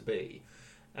it going to be.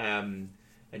 And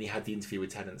he had the interview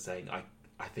with Tennant saying,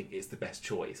 I think it's the best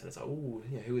choice. And it's like, oh,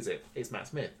 who is it? It's Matt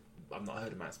Smith. I've not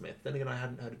heard of Matt Smith. Then again, I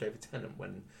hadn't heard of David Tennant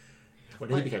when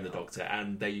he became the Doctor,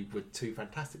 and they were two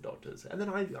fantastic Doctors. And then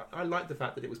I liked the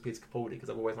fact that it was Peter Capaldi, because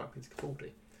I've always liked Peter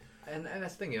Capaldi. And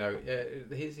that's the thing,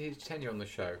 his tenure on the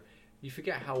show, you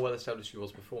forget how well established he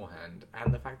was beforehand,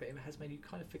 and the fact that it has made you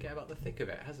kind of forget about the thick of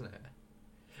it, hasn't it?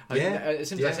 As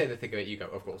soon as I say the thick of it, you go,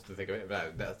 of course, the thick of it,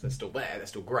 that's still there, that's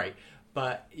still great.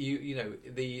 But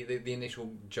the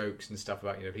initial jokes and stuff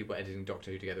about people editing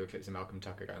Doctor Who together with clips of Malcolm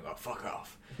Tucker going, "Oh, fuck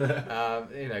off,"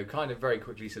 kind of very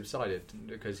quickly subsided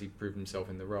because he proved himself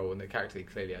in the role, and the character he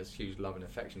clearly has huge love and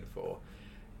affection for.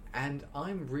 And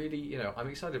I'm really, I'm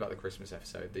excited about the Christmas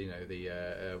episode.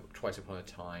 The Twice Upon a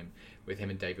Time with him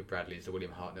and David Bradley as the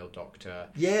William Hartnell Doctor.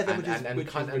 Yeah, kind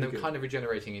of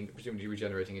presumably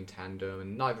regenerating in tandem,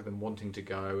 and neither of them wanting to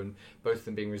go, and both of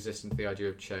them being resistant to the idea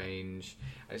of change.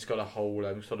 And it's got a whole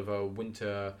sort of a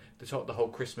winter, the whole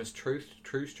Christmas truce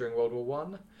during World War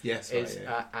One. Yes,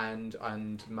 and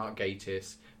Mark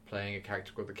Gatiss playing a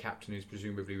character called the Captain, who's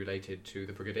presumably related to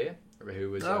the Brigadier,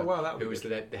 who was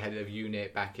the head of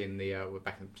unit back in the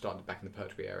back in the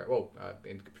Pertwee era. Well,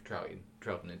 in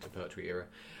Troughton into Pertwee era.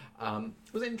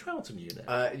 Was it in Troughton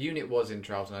unit? Unit was in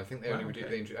Troughton. I think they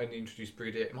only introduced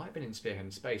Brigadier. It might have been in Spearhead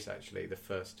and Space, actually, the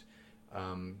first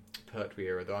Pertwee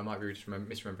era. Though I might be just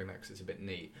misremembering that because it's a bit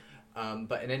neat.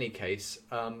 But in any case,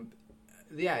 and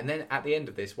then at the end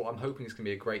of this, what I'm hoping is going to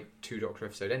be a great 2-Doctor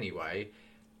episode anyway.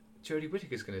 Jodie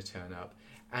Whittaker is going to turn up,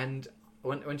 and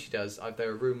when she does,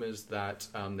 there are rumours that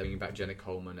they're bringing back Jenna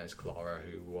Coleman as Clara,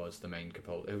 who was the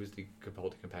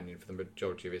Capaldi companion for the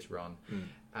majority of his run,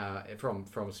 from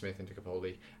Smith into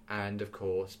Capaldi, and of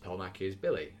course Pearl Mackie is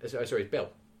Bill,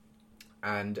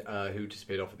 and who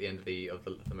disappeared off at the end of the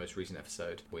most recent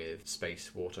episode with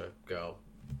Space Water Girl.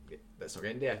 That's not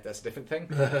getting that's a different thing.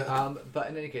 But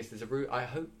in any case, I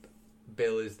hope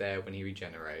Bill is there when he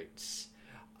regenerates.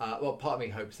 Part of me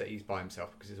hopes that he's by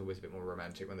himself, because it's always a bit more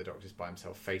romantic when the Doctor's by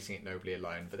himself, facing it nobly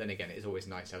alone. But then again, it's always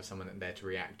nice to have someone there to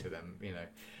react to them,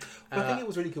 I think it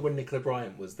was really good when Nicola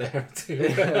Bryant was there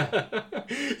too.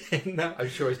 I'm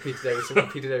sure it's Peter Davison.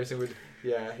 Peter Davison would,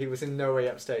 he was in no way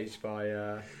upstaged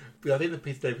by... But I think that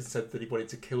Peter Davison said that he wanted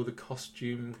to kill the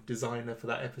costume designer for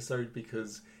that episode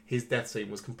because his death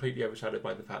scene was completely overshadowed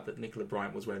by the fact that Nicola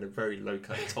Bryant was wearing a very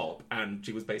low-cut top and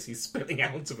she was basically spilling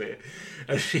out of it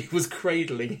as she was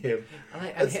cradling him.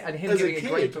 And him giving a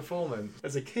great performance.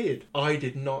 As a kid,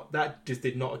 that just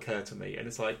did not occur to me. And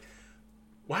it's like,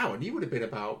 wow, and you would have been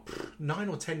about 9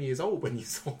 or 10 years old when you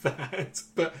saw that.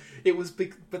 But it was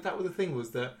big. But that was the thing,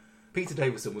 was that Peter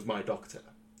Davison was my Doctor.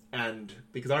 And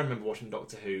because I remember watching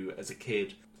Doctor Who as a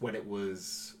kid when it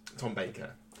was Tom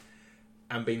Baker,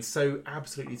 and being so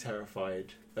absolutely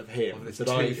terrified of him, this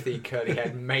toothy,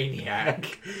 curly-haired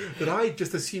maniac, that I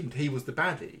just assumed he was the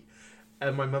baddie.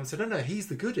 And my mum said, no, he's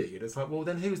the goodie. And it's like, well,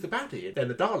 then who's the baddie? And then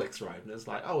the Daleks arrived, and it's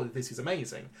like, oh, this is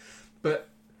amazing. But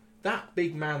that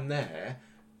big man there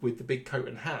with the big coat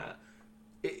and hat,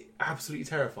 it absolutely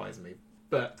terrifies me.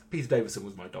 But Peter Davison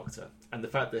was my Doctor, and the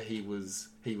fact that he was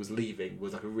leaving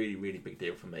was like a really, really big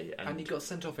deal for me. And he got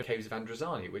sent off at Caves of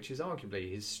Androzani, which is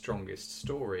arguably his strongest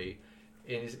story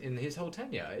in his whole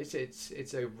tenure.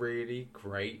 It's a really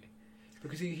great,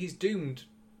 because he's doomed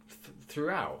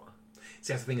throughout.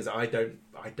 See, that's the thing is, I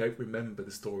don't remember the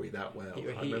story that well.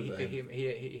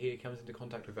 He comes into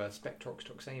contact with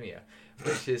spectroxtoxemia,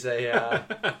 which is a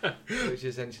which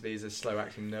essentially is a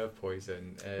slow-acting nerve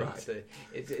poison. Right.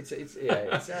 It's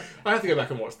I have to go back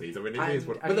and watch these. I mean, it is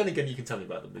what. But then again, you can tell me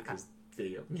about them because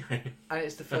and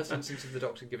it's the first instance of the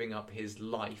Doctor giving up his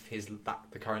life,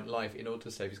 the current life, in order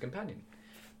to save his companion,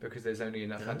 because there's only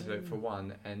enough antidote for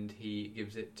one, and he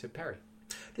gives it to Perry.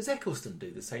 Does Eccleston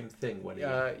do the same thing when he?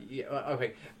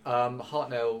 Okay.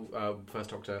 Hartnell,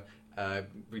 First Doctor,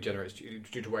 regenerates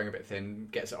due to wearing a bit thin,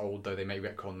 gets old, though they may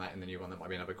retcon that in the new one. That might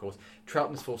be another course.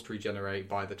 Troughton's forced to regenerate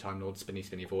by the Time Lord Spinny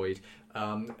Void.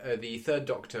 The Third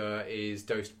Doctor is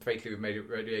dosed fatally with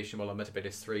radiation while on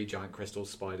Metabolus 3, giant crystals,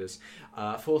 spiders.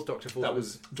 Fourth Doctor falls... That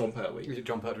was John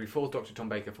Pertwee. Fourth Doctor, Tom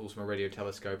Baker, falls from a radio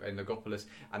telescope in Logopolis,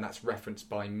 and that's referenced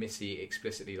by Missy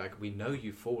explicitly. Like, we know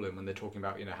you've fallen, when they're talking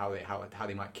about, you know, how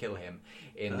they might kill him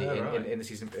in the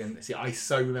season. See, I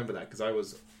so remember that because I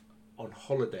was on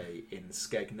holiday in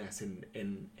Skegness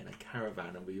in a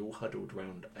caravan, and we all huddled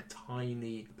around a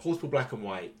tiny portable black and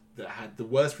white that had the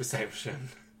worst reception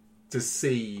to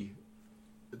see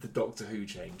the Doctor Who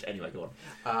change. Anyway, go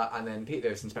on. And then Pete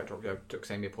Lewis and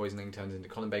spectroxemia poisoning turns into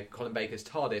Colin Baker. Colin Baker's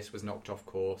TARDIS was knocked off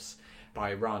course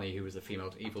by Rani, who was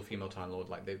the evil female Time Lord,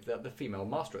 like the female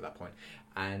master at that point,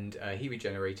 and he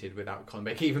regenerated without Colin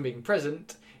Baker even being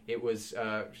present. It was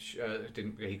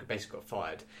he basically got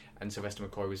fired, and Sylvester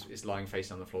McCoy is lying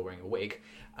face on the floor wearing a wig.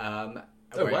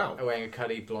 Wearing a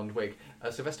curly blonde wig.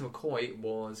 Sylvester McCoy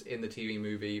was in the TV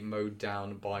movie mowed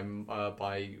down by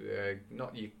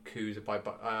not Yakuza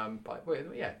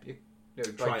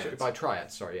by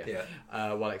Triads. Sorry,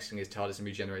 while exiting his TARDIS and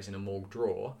regenerates in a morgue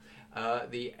drawer.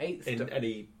 The eighth, and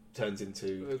he turns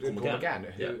into Paul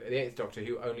McGann, the Eighth Doctor,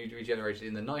 who only regenerated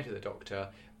in the Night of the Doctor,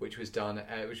 which was done,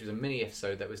 which was a mini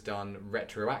episode that was done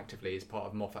retroactively as part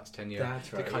of Moffat's tenure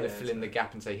to kind of fill in the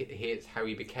gap and say here's how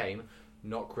he became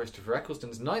not Christopher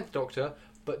Eccleston's Ninth Doctor,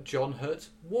 but John Hurt's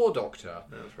War Doctor,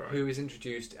 who is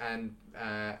introduced and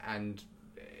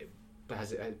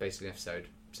has basically an episode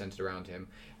centered around him.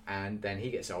 And then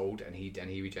he gets old, and he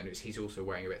regenerates. He's also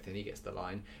wearing a bit thin. He gets the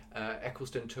line.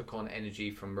 Eccleston took on energy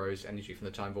from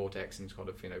the Time Vortex, and sort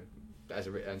of, you know,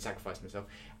 and sacrificed himself.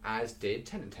 As did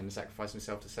Tennant. Tennant sacrificed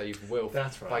himself to save Wilf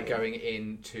going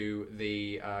into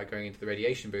the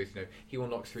radiation booth. You know, he will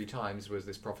knock 3 times. Was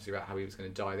this prophecy about how he was going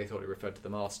to die? They thought it referred to the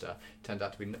Master. Turned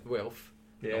out to be Wilf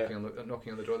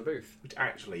knocking on the door of the booth. Which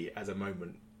actually, as a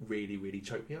moment, really, really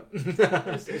choked me up.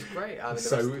 It's great. I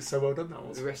mean, so well done that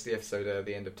was. The rest of the episode,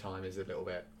 the end of time, is a little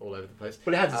bit all over the place.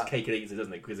 But it has its cake and eats it,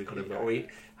 doesn't it? Because it kind of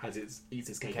eats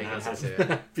its cake and has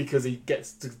it. Because he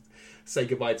gets to say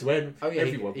goodbye to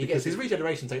everyone. Because his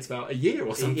regeneration takes about a year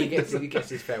or something. He gets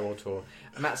his farewell tour.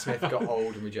 Matt Smith got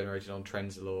old and regenerated on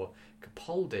Trenzalore.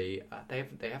 Capaldi,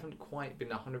 they haven't quite been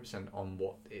 100% on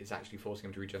what is actually forcing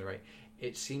him to regenerate.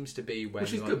 It seems to be when...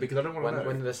 Which is good, because I don't want to know.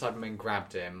 When the Cybermen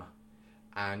grabbed him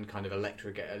and kind of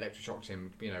electroshocked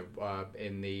him, you know,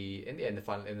 in the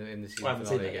season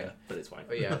finale again. But it's fine.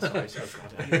 Oh, yeah, sorry.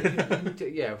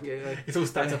 Yeah. It's all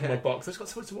stacked up in my box. I've just got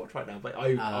so much to watch right now, but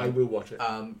I will watch it.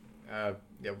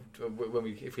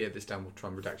 If we edit this down, we'll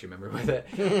try and redact your memory with it.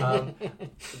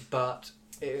 But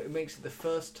it makes it the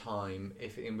first time,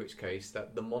 in which case,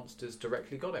 that the monsters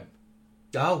directly got him.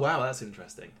 Oh wow, that's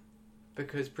interesting.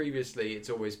 Because previously, it's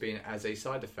always been as a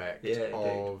side effect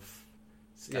of.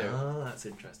 You know, that's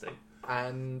interesting.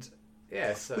 And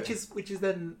so which is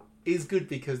then good,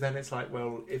 because then it's like,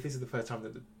 well, if this is the first time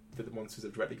that the monsters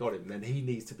have directly got him, then he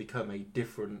needs to become a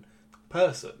different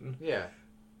person. Yeah.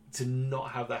 To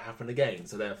not have that happen again,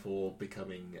 so therefore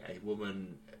becoming a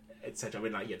woman, etc. I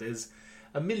mean, there's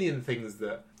a million things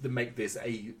that make this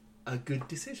a good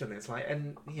decision. It's like,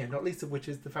 and not least of which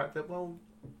is the fact that, well,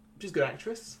 she's a good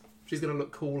actress. She's going to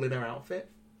look cool in her outfit.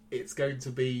 It's going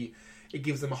to be. It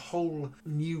gives them a whole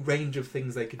new range of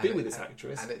things they could do with this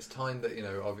actress. And it's time that, you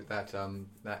know,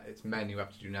 that it's men who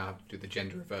have to do the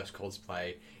gender reverse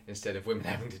cosplay instead of women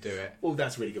having to do it. Well,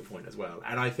 that's a really good point as well.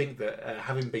 And I think that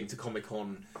having been to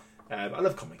Comic-Con, I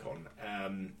love Comic-Con.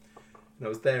 And I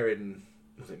was there in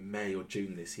May or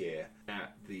June this year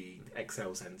at the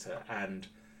Excel Centre, and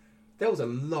there was a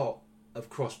lot of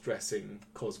cross-dressing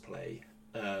cosplay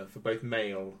for both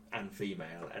male and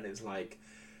female, and it's like,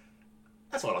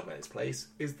 that's what I like about this place,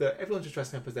 is that everyone's just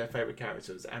dressing up as their favourite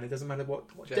characters, and it doesn't matter what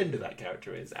gender that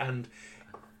character is. And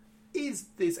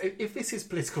if this is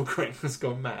political correctness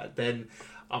gone mad, then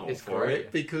I'm all for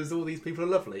it, because all these people are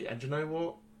lovely, and you know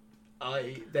what?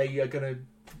 They are going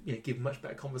to give much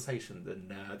better conversation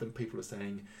than people are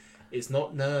saying. It's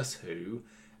not Nurse Who,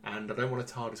 and I don't want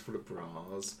a TARDIS full of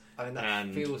bras. I mean,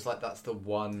 that feels like that's the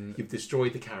one... You've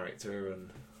destroyed the character, and...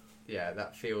 Yeah,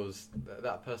 that feels...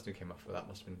 That person who came up with that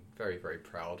must have been very, very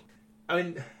proud. I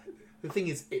mean, the thing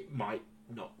is, it might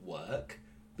not work,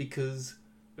 because...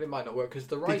 But it might not work because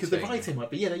the writing... Because the writing might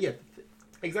be... Yeah,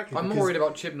 exactly. I'm more worried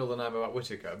about Chibnall than I am about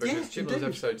Whittaker, because Chibnall's indeed.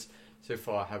 episodes so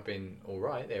far have been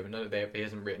alright. He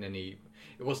hasn't written any...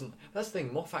 It wasn't... That's the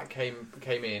thing, Moffat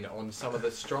came in on some of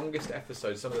the strongest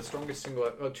episodes, some of the strongest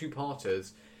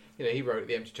two-parters. You know, he wrote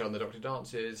The Empty Child and the Doctor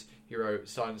Dances, he wrote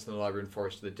Silence in the Library and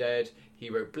Forest of the Dead, he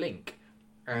wrote Blink.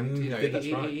 And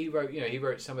he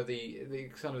wrote some of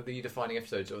the defining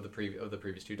episodes of the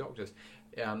previous two Doctors.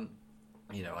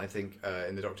 I think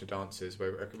in the Doctor Dances,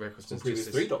 where Constance's previous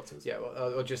three Doctors,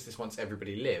 or Just This Once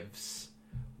Everybody Lives,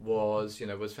 was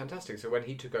fantastic. So when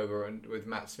he took over with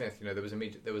Matt Smith,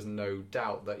 there was no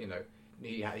doubt that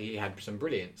he had some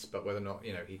brilliance, but whether or not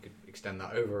he could extend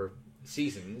that over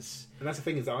seasons. And that's the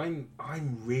thing, is I'm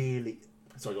really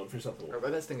sorry. Go on, finish that thought.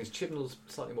 But that's the thing, is Chibnall's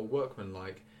slightly more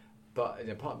workmanlike. But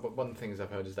one of the things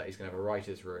I've heard is that he's going to have a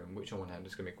writer's room, which on one hand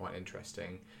is going to be quite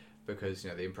interesting, because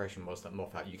the impression was that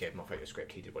you gave Moffat your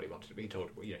script, he did what he wanted. He told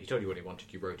you what he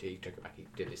wanted, you wrote it, he took it back, he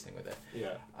did his thing with it.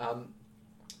 Yeah.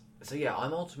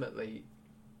 I'm ultimately.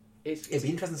 It'd be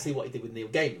interesting to see what he did with Neil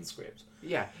Gaiman's script.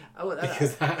 Yeah,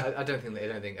 because I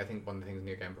think one of the things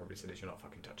Neil Gaiman probably said is, you're not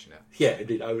fucking touching it. Yeah,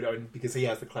 indeed. I mean, because he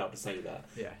has the clout to say that.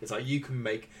 Yeah, it's like you can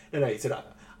make. No. He said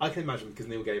I can imagine, because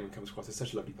Neil Gaiman comes across as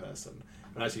such a lovely person,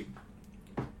 and actually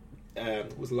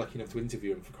was lucky enough to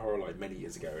interview him for Coraline many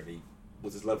years ago, and he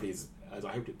was as lovely as I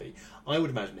hoped it'd be. I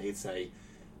would imagine he'd say,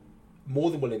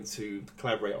 more than willing to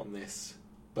collaborate on this,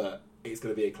 but it's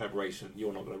going to be a collaboration.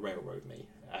 You're not going to railroad me.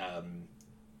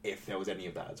 If there was any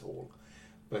of that at all.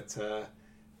 But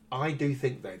I do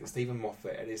think, though, that Stephen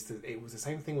Moffat, and it was the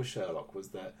same thing with Sherlock, was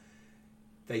that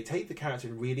they take the character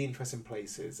in really interesting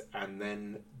places and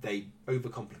then they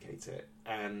overcomplicate it.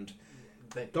 And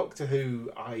Doctor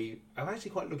Who, I'm actually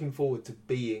quite looking forward to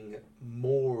being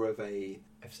more of a...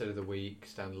 Episode of the week,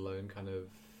 standalone kind of...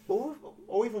 Or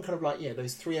even kind of like,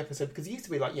 those 3 episodes, because it used to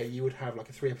be like, you would have like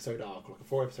a 3-episode arc, or like a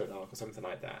 4-episode arc, or something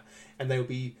like that. And they would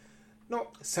be...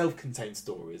 not self-contained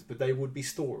stories, but they would be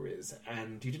stories,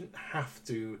 and you didn't have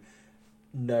to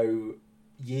know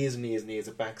years and years and years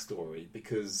of backstory,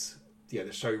 because the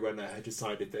showrunner had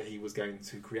decided that he was going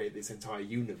to create this entire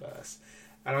universe.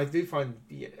 And I do find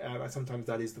sometimes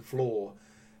that is the flaw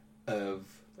of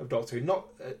Doctor Who,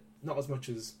 not as much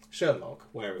as Sherlock,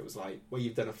 where it was like, well,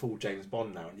 you've done a full James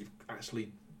Bond now, and you've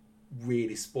actually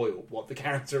really spoiled what the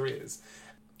character is.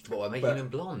 What, I'm making him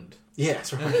blonde? Yeah,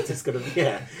 that's right. It's gonna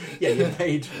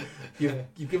be,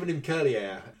 you've given him curly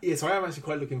hair. Yeah, so I am actually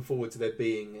quite looking forward to there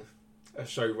being a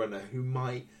showrunner who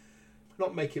might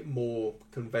not make it more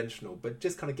conventional, but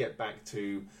just kind of get back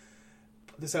to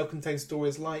the self-contained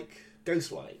stories like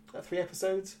Ghostlight. 3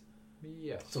 episodes?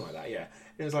 Yes. Something like that, yeah.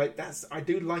 And it was like, I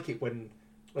do like it when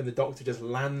the Doctor just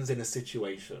lands in a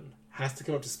situation, has to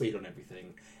come up to speed on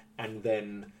everything, and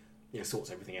then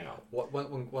sorts everything out.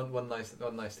 One nice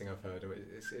thing I've heard,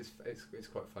 it's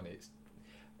quite funny,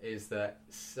 is that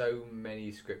so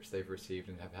many scripts they've received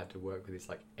and have had to work with, it's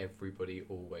like everybody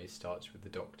always starts with the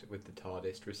Doctor, with the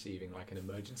TARDIS receiving like an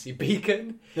emergency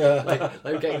beacon,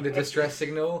 like getting the distress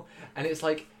signal, and it's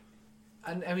like,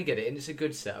 and we get it, and it's a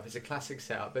good setup, it's a classic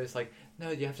setup, but it's like, no,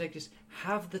 you have to just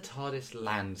have the TARDIS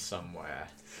land somewhere.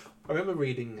 I remember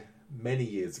reading many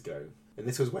years ago, and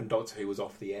this was when Doctor Who was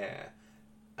off the air,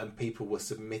 and people were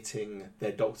submitting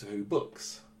their Doctor Who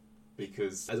books.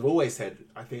 Because, as I've always said,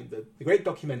 I think that the great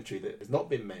documentary that has not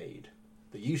been made,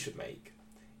 that you should make,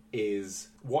 is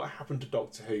what happened to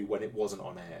Doctor Who when it wasn't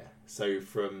on air. So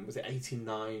from, was it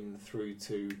 89 through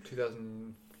to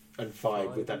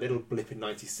 2005, with that little blip in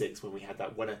 96 when we had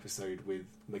that one episode with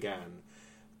McGann.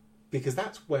 Because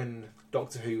that's when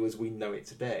Doctor Who as we know it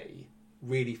today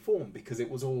really formed, because it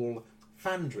was all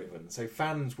fan-driven. So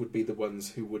fans would be the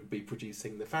ones who would be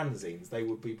producing the fanzines. They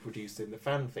would be producing the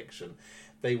fan fiction.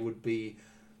 They would be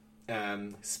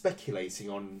speculating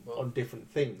on different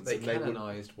things. They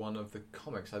canonised one of the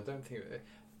comics. I don't think...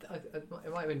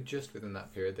 It might have been just within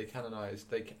that period. They canonised...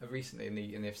 recently,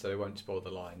 in the episode, I won't spoil the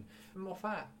line,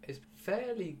 Moffat is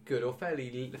fairly good, or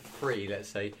fairly free, let's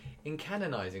say, in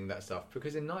canonising that stuff.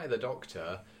 Because in Night of the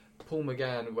Doctor... Paul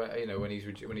McGann,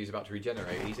 when he's about to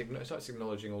regenerate, he starts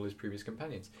acknowledging all his previous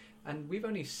companions, and we've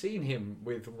only seen him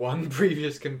with one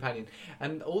previous companion,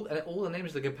 and all the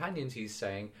names of the companions he's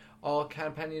saying are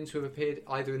companions who have appeared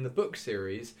either in the book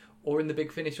series or in the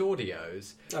Big Finish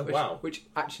audios. Oh, wow! Which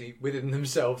actually within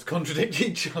themselves contradict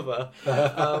each other,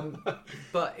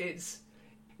 but it's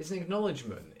It's an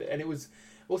acknowledgement. And it was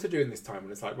also during this time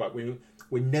when it's like, right,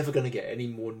 we're never going to get any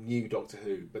more new Doctor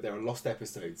Who, but there are lost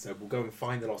episodes, so we'll go and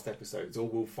find the lost episodes, or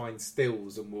we'll find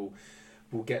stills and we'll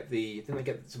get didn't they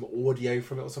get some audio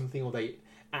from it or something, or they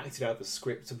acted out the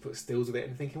script and put stills with it,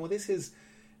 and thinking, well, this is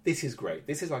great.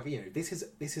 This is like, this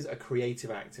is a creative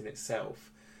act in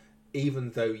itself,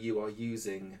 even though you are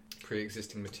using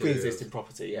pre-existing material, pre-existing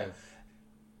property. Yeah.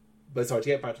 But sorry, to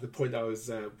get back to the point, there was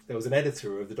an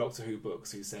editor of the Doctor Who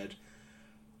books who said,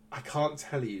 I can't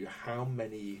tell you how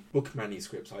many book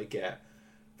manuscripts I get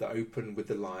that open with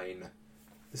the line,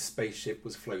 "The spaceship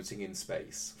was floating in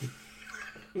space."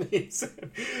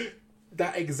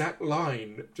 That exact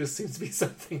line just seems to be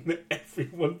something that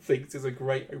everyone thinks is a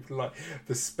great open line.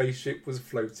 The spaceship was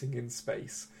floating in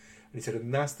space. And he said,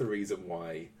 and that's the reason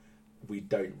why we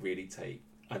don't really take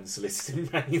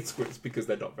unsolicited manuscripts, because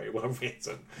they're not very well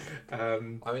written. I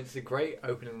mean, it's a great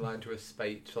opening line to a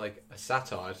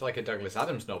satire. It's like a Douglas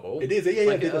Adams novel. It is,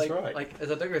 that's right. Like, as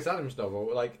a Douglas Adams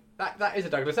novel, like that is a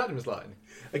Douglas Adams line.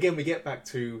 Again, we get back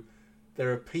to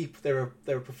there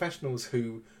are professionals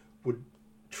who would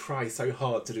try so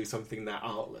hard to do something that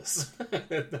artless,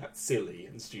 that silly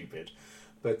and stupid,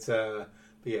 but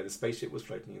yeah, the spaceship was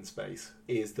floating in space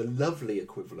is the lovely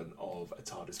equivalent of a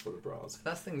TARDIS full of bras.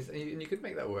 That's things, and you could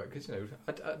make that work because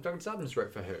Douglas Adams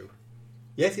wrote for Who.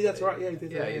 Yes, that's right. Yeah, he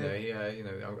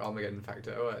did. Armageddon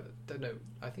Factor. Oh, I don't know.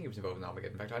 I think he was involved in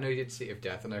Armageddon Factor. I know he did City of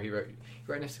Death. I know he wrote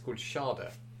an essay called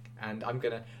Sharda. And I'm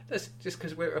gonna just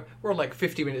because we're on like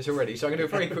 50 minutes already, so I'm gonna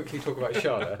very quickly talk about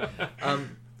Sharda.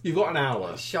 You've got an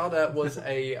hour. Sharda was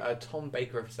a Tom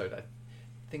Baker episode. I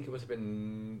think it must have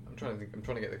been. I'm trying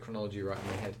to get the chronology right in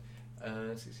my head.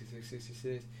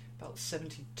 66, about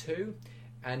 72,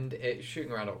 and it's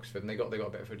shooting around Oxford, and they got a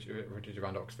bit of footage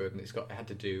around Oxford, and it had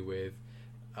to do with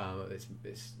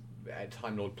this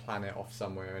Time Lord planet off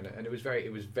somewhere, and it was very.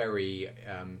 It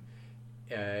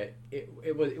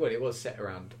was set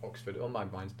around Oxford. On my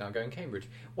mind's now going Cambridge.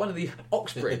 One of the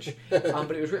Oxbridge, but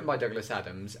it was written by Douglas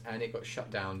Adams, and it got shut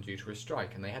down due to a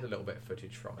strike. And they had a little bit of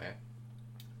footage from it,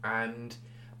 and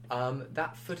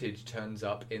that footage turns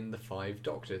up in the Five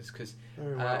Doctors because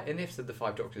in the episode The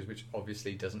Five Doctors, which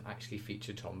obviously doesn't actually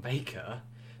feature Tom Baker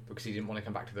because he didn't want to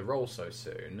come back to the role so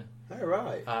soon. Oh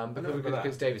right,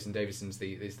 because Davison's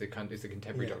the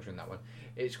contemporary Doctor in that one.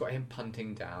 It's got him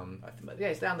punting down.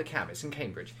 It's down the cam. It's in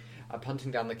Cambridge,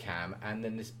 punting down the cam, and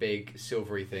then this big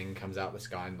silvery thing comes out of the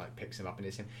sky and like picks him up, and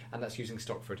it's him. And that's using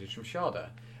stock footage from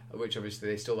Sharda, which obviously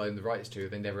they still own the rights to.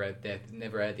 They never aired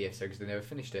the episode because they never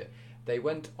finished it. They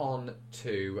went on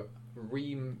to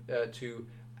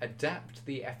adapt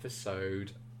the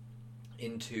episode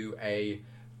into a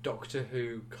Doctor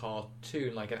Who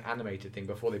cartoon, like an animated thing,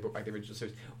 before they brought back the original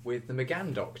series with the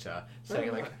McGann Doctor,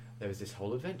 saying there was this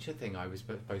whole adventure thing I was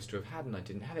supposed to have had and I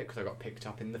didn't have it because I got picked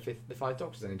up in the Five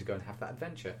Doctors. I need to go and have that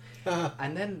adventure.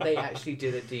 And then they actually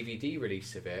did a DVD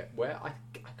release of it where I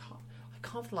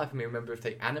can't for the life of me remember if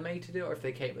they animated it or if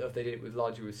they did it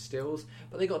largely with stills.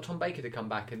 But they got Tom Baker to come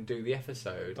back and do the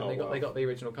episode, and they got the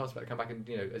original cast back to come back and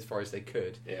as far as they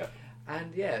could. Yeah.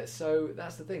 And so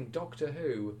that's the thing. Doctor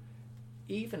Who,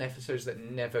 even episodes that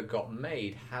never got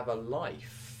made, have a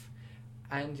life,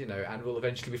 and will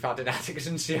eventually be found in attics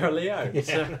in Sierra Leone. Yeah,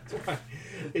 that's right.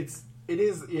 It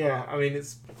is. Yeah, I mean,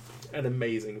 it's an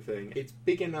amazing thing. It's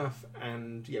big enough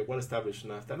and well established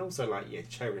enough, and also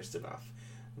cherished enough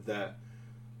that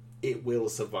it will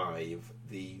survive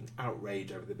the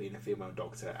outrage over there being a female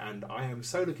Doctor. And I am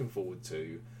so looking forward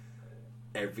to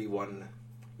everyone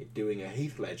doing a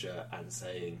Heath Ledger and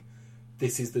saying,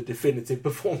 this is the definitive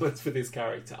performance for this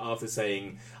character, after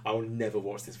saying, I will never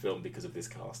watch this film because of this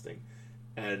casting.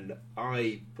 And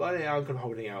I'm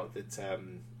holding out that,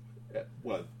 that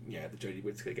Jodie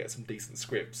Whittaker gets some decent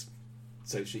scripts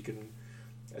so she can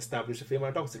establish a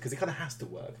female Doctor, because it kind of has to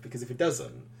work, because if it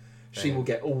doesn't, she will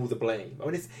get all the blame. I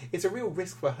mean, it's a real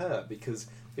risk for her, because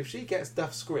if she gets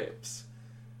duff scripts,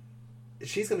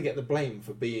 she's going to get the blame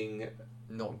for being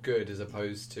not good, as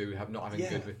opposed to not having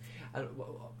good. And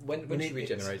when she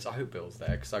regenerates, I hope Bill's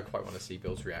there, because I quite want to see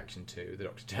Bill's reaction to the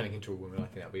Doctor turning into a woman. I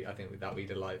think that'd be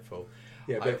delightful.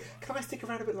 Yeah, but can I stick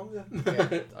around a bit longer?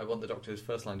 I want the Doctor's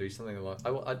first line to be something like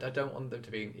I don't want them to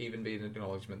be an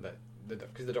acknowledgement that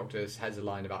because the Doctor has a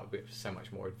line about so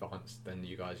much more advanced than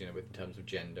you guys, in terms of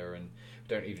gender, and we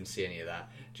don't even see any of that.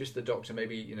 Just the Doctor,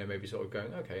 maybe sort of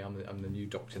going, okay, I'm the new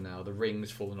Doctor now. The ring's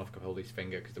fallen off Capaldi's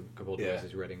finger because Capaldi wears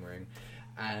his wedding ring,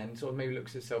 and sort of maybe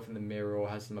looks at herself in the mirror or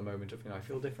has a moment of, I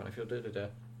feel different. I feel da-da-da.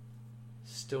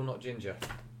 Still not ginger.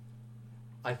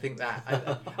 I think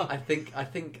that I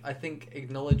think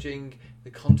acknowledging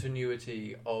the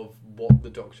continuity of what the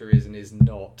Doctor is and is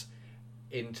not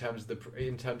in terms of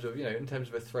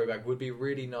a throwback, would be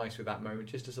really nice with that moment,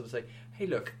 just to sort of say, hey,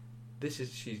 look, this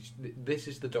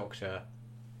is the Doctor.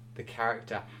 The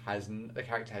character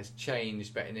has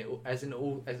changed, but as in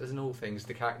all things,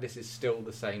 this is still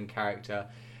the same character.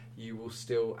 You will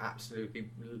still absolutely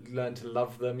learn to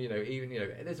love them.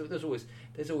 There's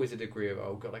always a degree of,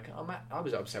 oh god, I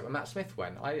was upset when Matt Smith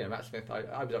went. I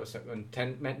was upset when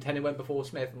Tennant went before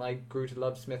Smith, and I grew to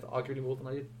love Smith arguably more than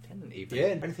I did Tennant even. Yeah,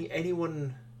 I don't think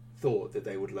anyone thought that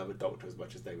they would love a Doctor as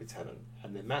much as David Tennant,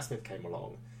 and then Matt Smith came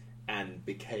along and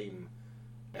became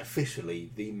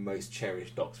officially the most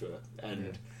cherished Doctor,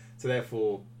 and so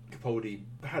therefore Capaldi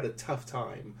had a tough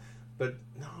time. But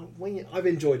no, I've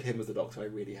enjoyed him as the Doctor. I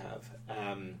really have.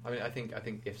 I think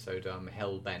the episode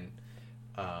Hellbent,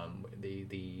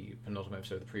 the penultimate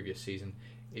episode of the previous season,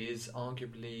 is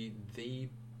arguably the,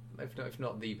 if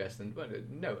not the best, and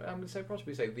no, I would say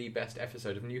possibly say the best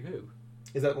episode of New Who.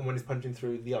 Is that the one when he's punching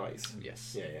through the ice?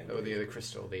 Yes. Yeah. Or the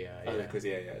crystal. The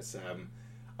crystal. Yeah. It's,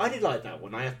 I did like that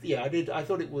one. I did. I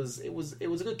thought it was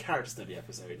a good character study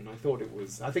episode, and I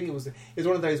think it was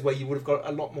one of those where you would have got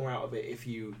a lot more out of it if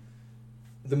you.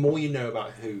 The more you know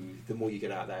about Who, the more you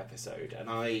get out of that episode,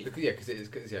 because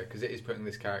it is putting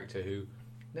this character who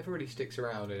never really sticks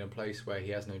around in a place where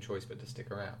he has no choice but to stick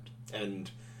around,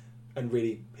 and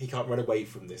really he can't run away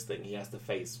from this thing. He has to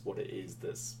face what it is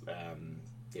that's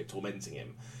tormenting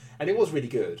him, and it was really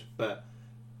good. But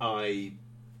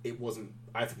it wasn't.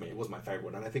 I have to admit, it wasn't my favourite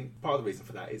one, and I think part of the reason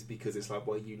for that is because it's like,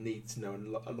 well, you need to know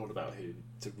a lot about Who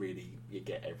to really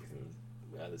get everything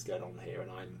that's going on here,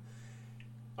 and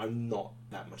I'm not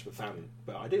that much of a fan,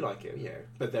 but I do like it, yeah.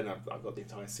 But then I've got the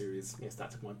entire series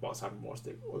stacked up in my box. I haven't watched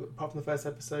it apart from the first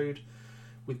episode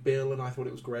with Bill, and I thought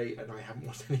it was great, and I haven't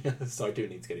watched any others, so I do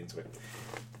need to get into it.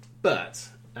 But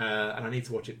and I need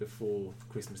to watch it before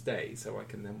Christmas Day, so I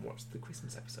can then watch the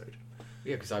Christmas episode.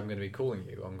 Yeah, because I'm going to be calling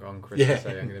you on Christmas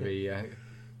Day. I'm going to be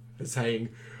saying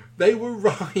they were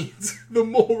right. The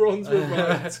morons were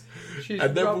right. She's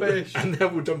rubbish. And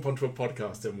then we'll jump onto a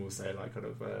podcast and we'll say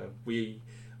we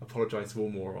apologise to all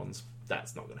morons.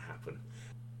 That's not going to happen.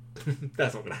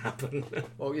 That's not going to happen.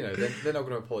 Well, they're not going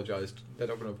to apologise. They're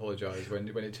not going to apologise when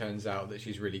it turns out that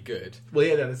she's really good. Well,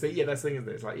 yeah, that's the thing.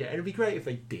 It's like, it'd be great if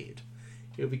they did.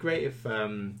 It would be great if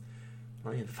the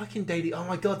fucking Daily. Oh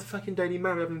my god, the fucking Daily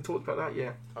Mail. We haven't talked about that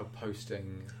yet. Oh,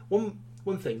 posting one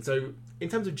thing. So, in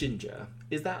terms of Ginger,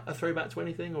 is that a throwback to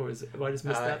anything, or have I just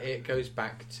missed that? It goes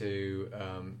back to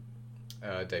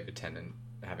David Tennant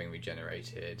having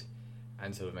regenerated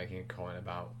and sort of making a comment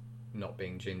about not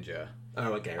being ginger.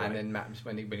 Oh, okay. Right. And then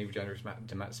when he regenerates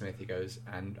to Matt Smith, he goes,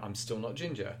 "And I'm still not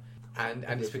ginger." And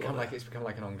it's become like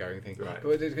an ongoing thing. Right.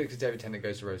 But because David Tennant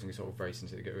goes to Rose and he sort of very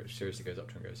seriously goes up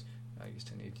to her and goes,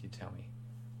 "You tell me,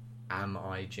 am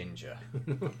I ginger?"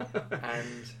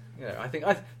 And I think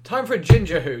time for a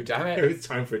Ginger Who, damn it! It's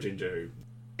time for a Ginger Who.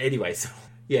 Anyway, so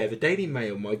yeah, the Daily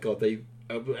Mail. My God, they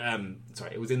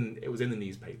it was in the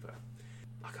newspaper.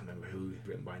 I can't remember who it was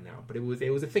written by now, but it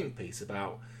was a think piece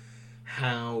about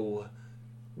how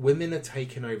women are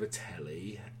taking over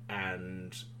telly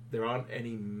and there aren't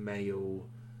any male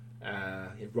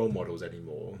role models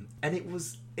anymore. And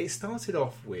it started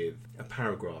off with a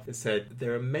paragraph that said,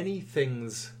 there are many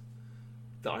things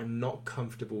that I'm not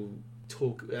comfortable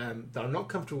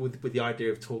with the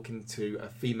idea of talking to a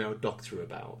female doctor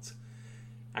about,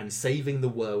 and saving the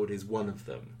world is one of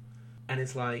them. And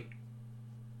it's like,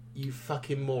 you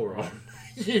fucking moron.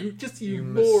 you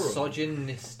moron.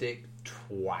 Misogynistic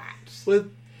twat. Well,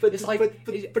 but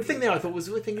the thing there I thought was,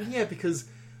 we're thinking, yeah,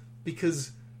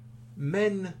 because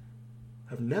men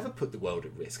have never put the world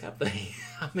at risk, have they?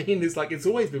 I mean, it's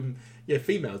always been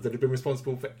females that have been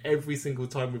responsible for every single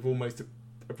time we've almost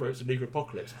approached a nuclear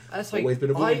apocalypse. Always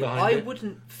been a woman behind it. I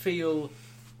wouldn't feel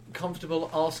comfortable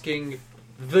asking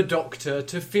the doctor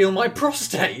to feel my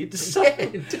prostate. So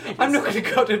I'm not going to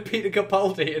go to Peter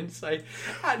Capaldi and say,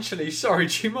 actually, sorry,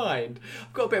 do you mind?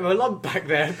 I've got a bit of a lump back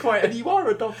there. And you are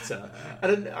a doctor.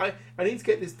 And I need to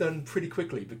get this done pretty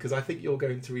quickly because I think you're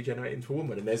going to regenerate into a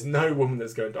woman, and there's no woman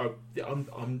that's going to...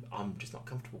 I'm just not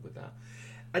comfortable with that.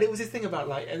 And it was this thing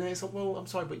about and they said, well, I'm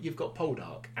sorry, but you've got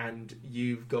Poldark and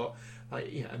you've got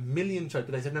a million shows.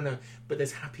 But they said, no, but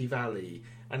there's Happy Valley,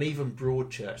 and even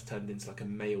Broadchurch turned into a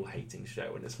male hating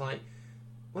show. And it's like,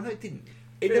 well, no, it didn't.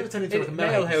 It never turned into a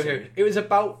male hating show. It was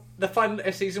about, the final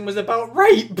season was about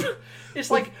rape. It's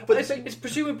it's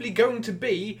presumably going to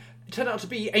be, it turned out to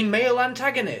be a male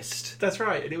antagonist. That's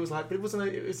right. And it was but it wasn't,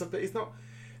 it's not.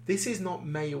 This is not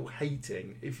male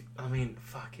hating.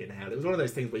 Fucking hell. It was one of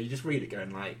those things where you just read it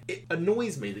going it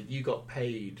annoys me that you got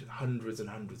paid hundreds and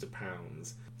hundreds of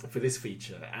pounds for this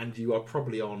feature and you are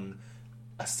probably on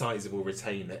a sizable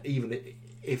retainer, even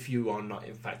if you are not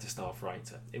in fact a staff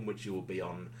writer, in which you will be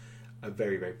on a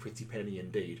very, very pretty penny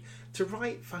indeed. To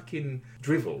write fucking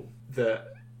drivel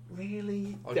that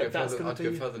really... I'd go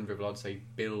further than drivel, I'd say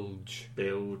bilge.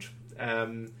 Bilge.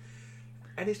 And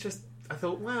it's just, I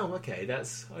thought, wow, okay, I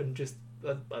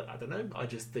don't know, I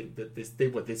just think that this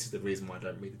is the reason why I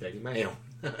don't read the Daily Mail.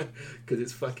 Because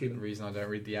it's fucking... The reason I don't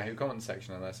read the Yahoo comment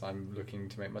section unless I'm looking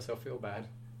to make myself feel bad.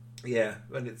 Yeah,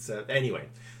 and it's... anyway,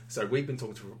 so we've been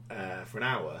talking for an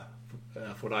hour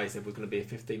for what I said was going to be a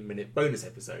 15-minute bonus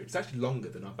episode. It's actually longer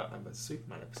than our Batman vs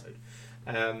Superman episode.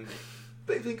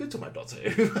 But it's been good talking about Doctor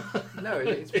Who. No,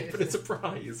 it's been a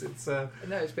surprise. It's No,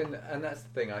 it's been... And that's the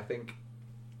thing, I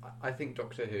think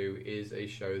Doctor Who is a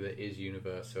show that is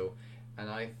universal, and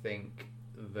I think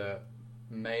that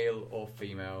male or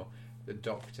female, the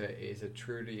Doctor is a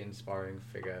truly inspiring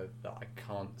figure that I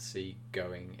can't see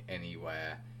going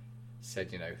anywhere.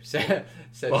 Said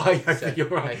you're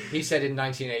right. He said in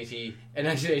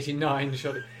 1989,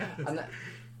 surely. And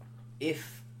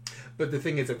but the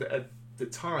thing is, at the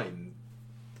time,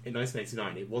 in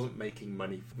 1989, it wasn't making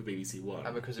money for BBC One.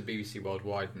 And because of BBC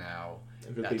Worldwide now,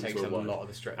 that takes a lot of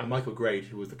the stress. And Michael Grade,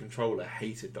 who was the controller,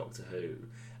 hated Doctor Who.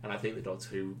 And I think that Doctor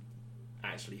Who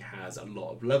actually has a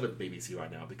lot of love at the BBC right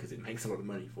now because it makes a lot of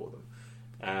money for them.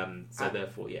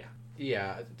 Therefore, yeah.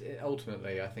 Yeah,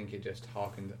 ultimately, I think it just to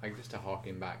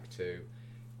harken back to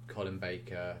Colin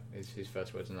Baker, his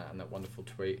first words in that wonderful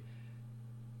tweet.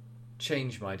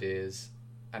 Change, my dears,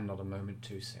 and not a moment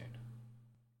too soon.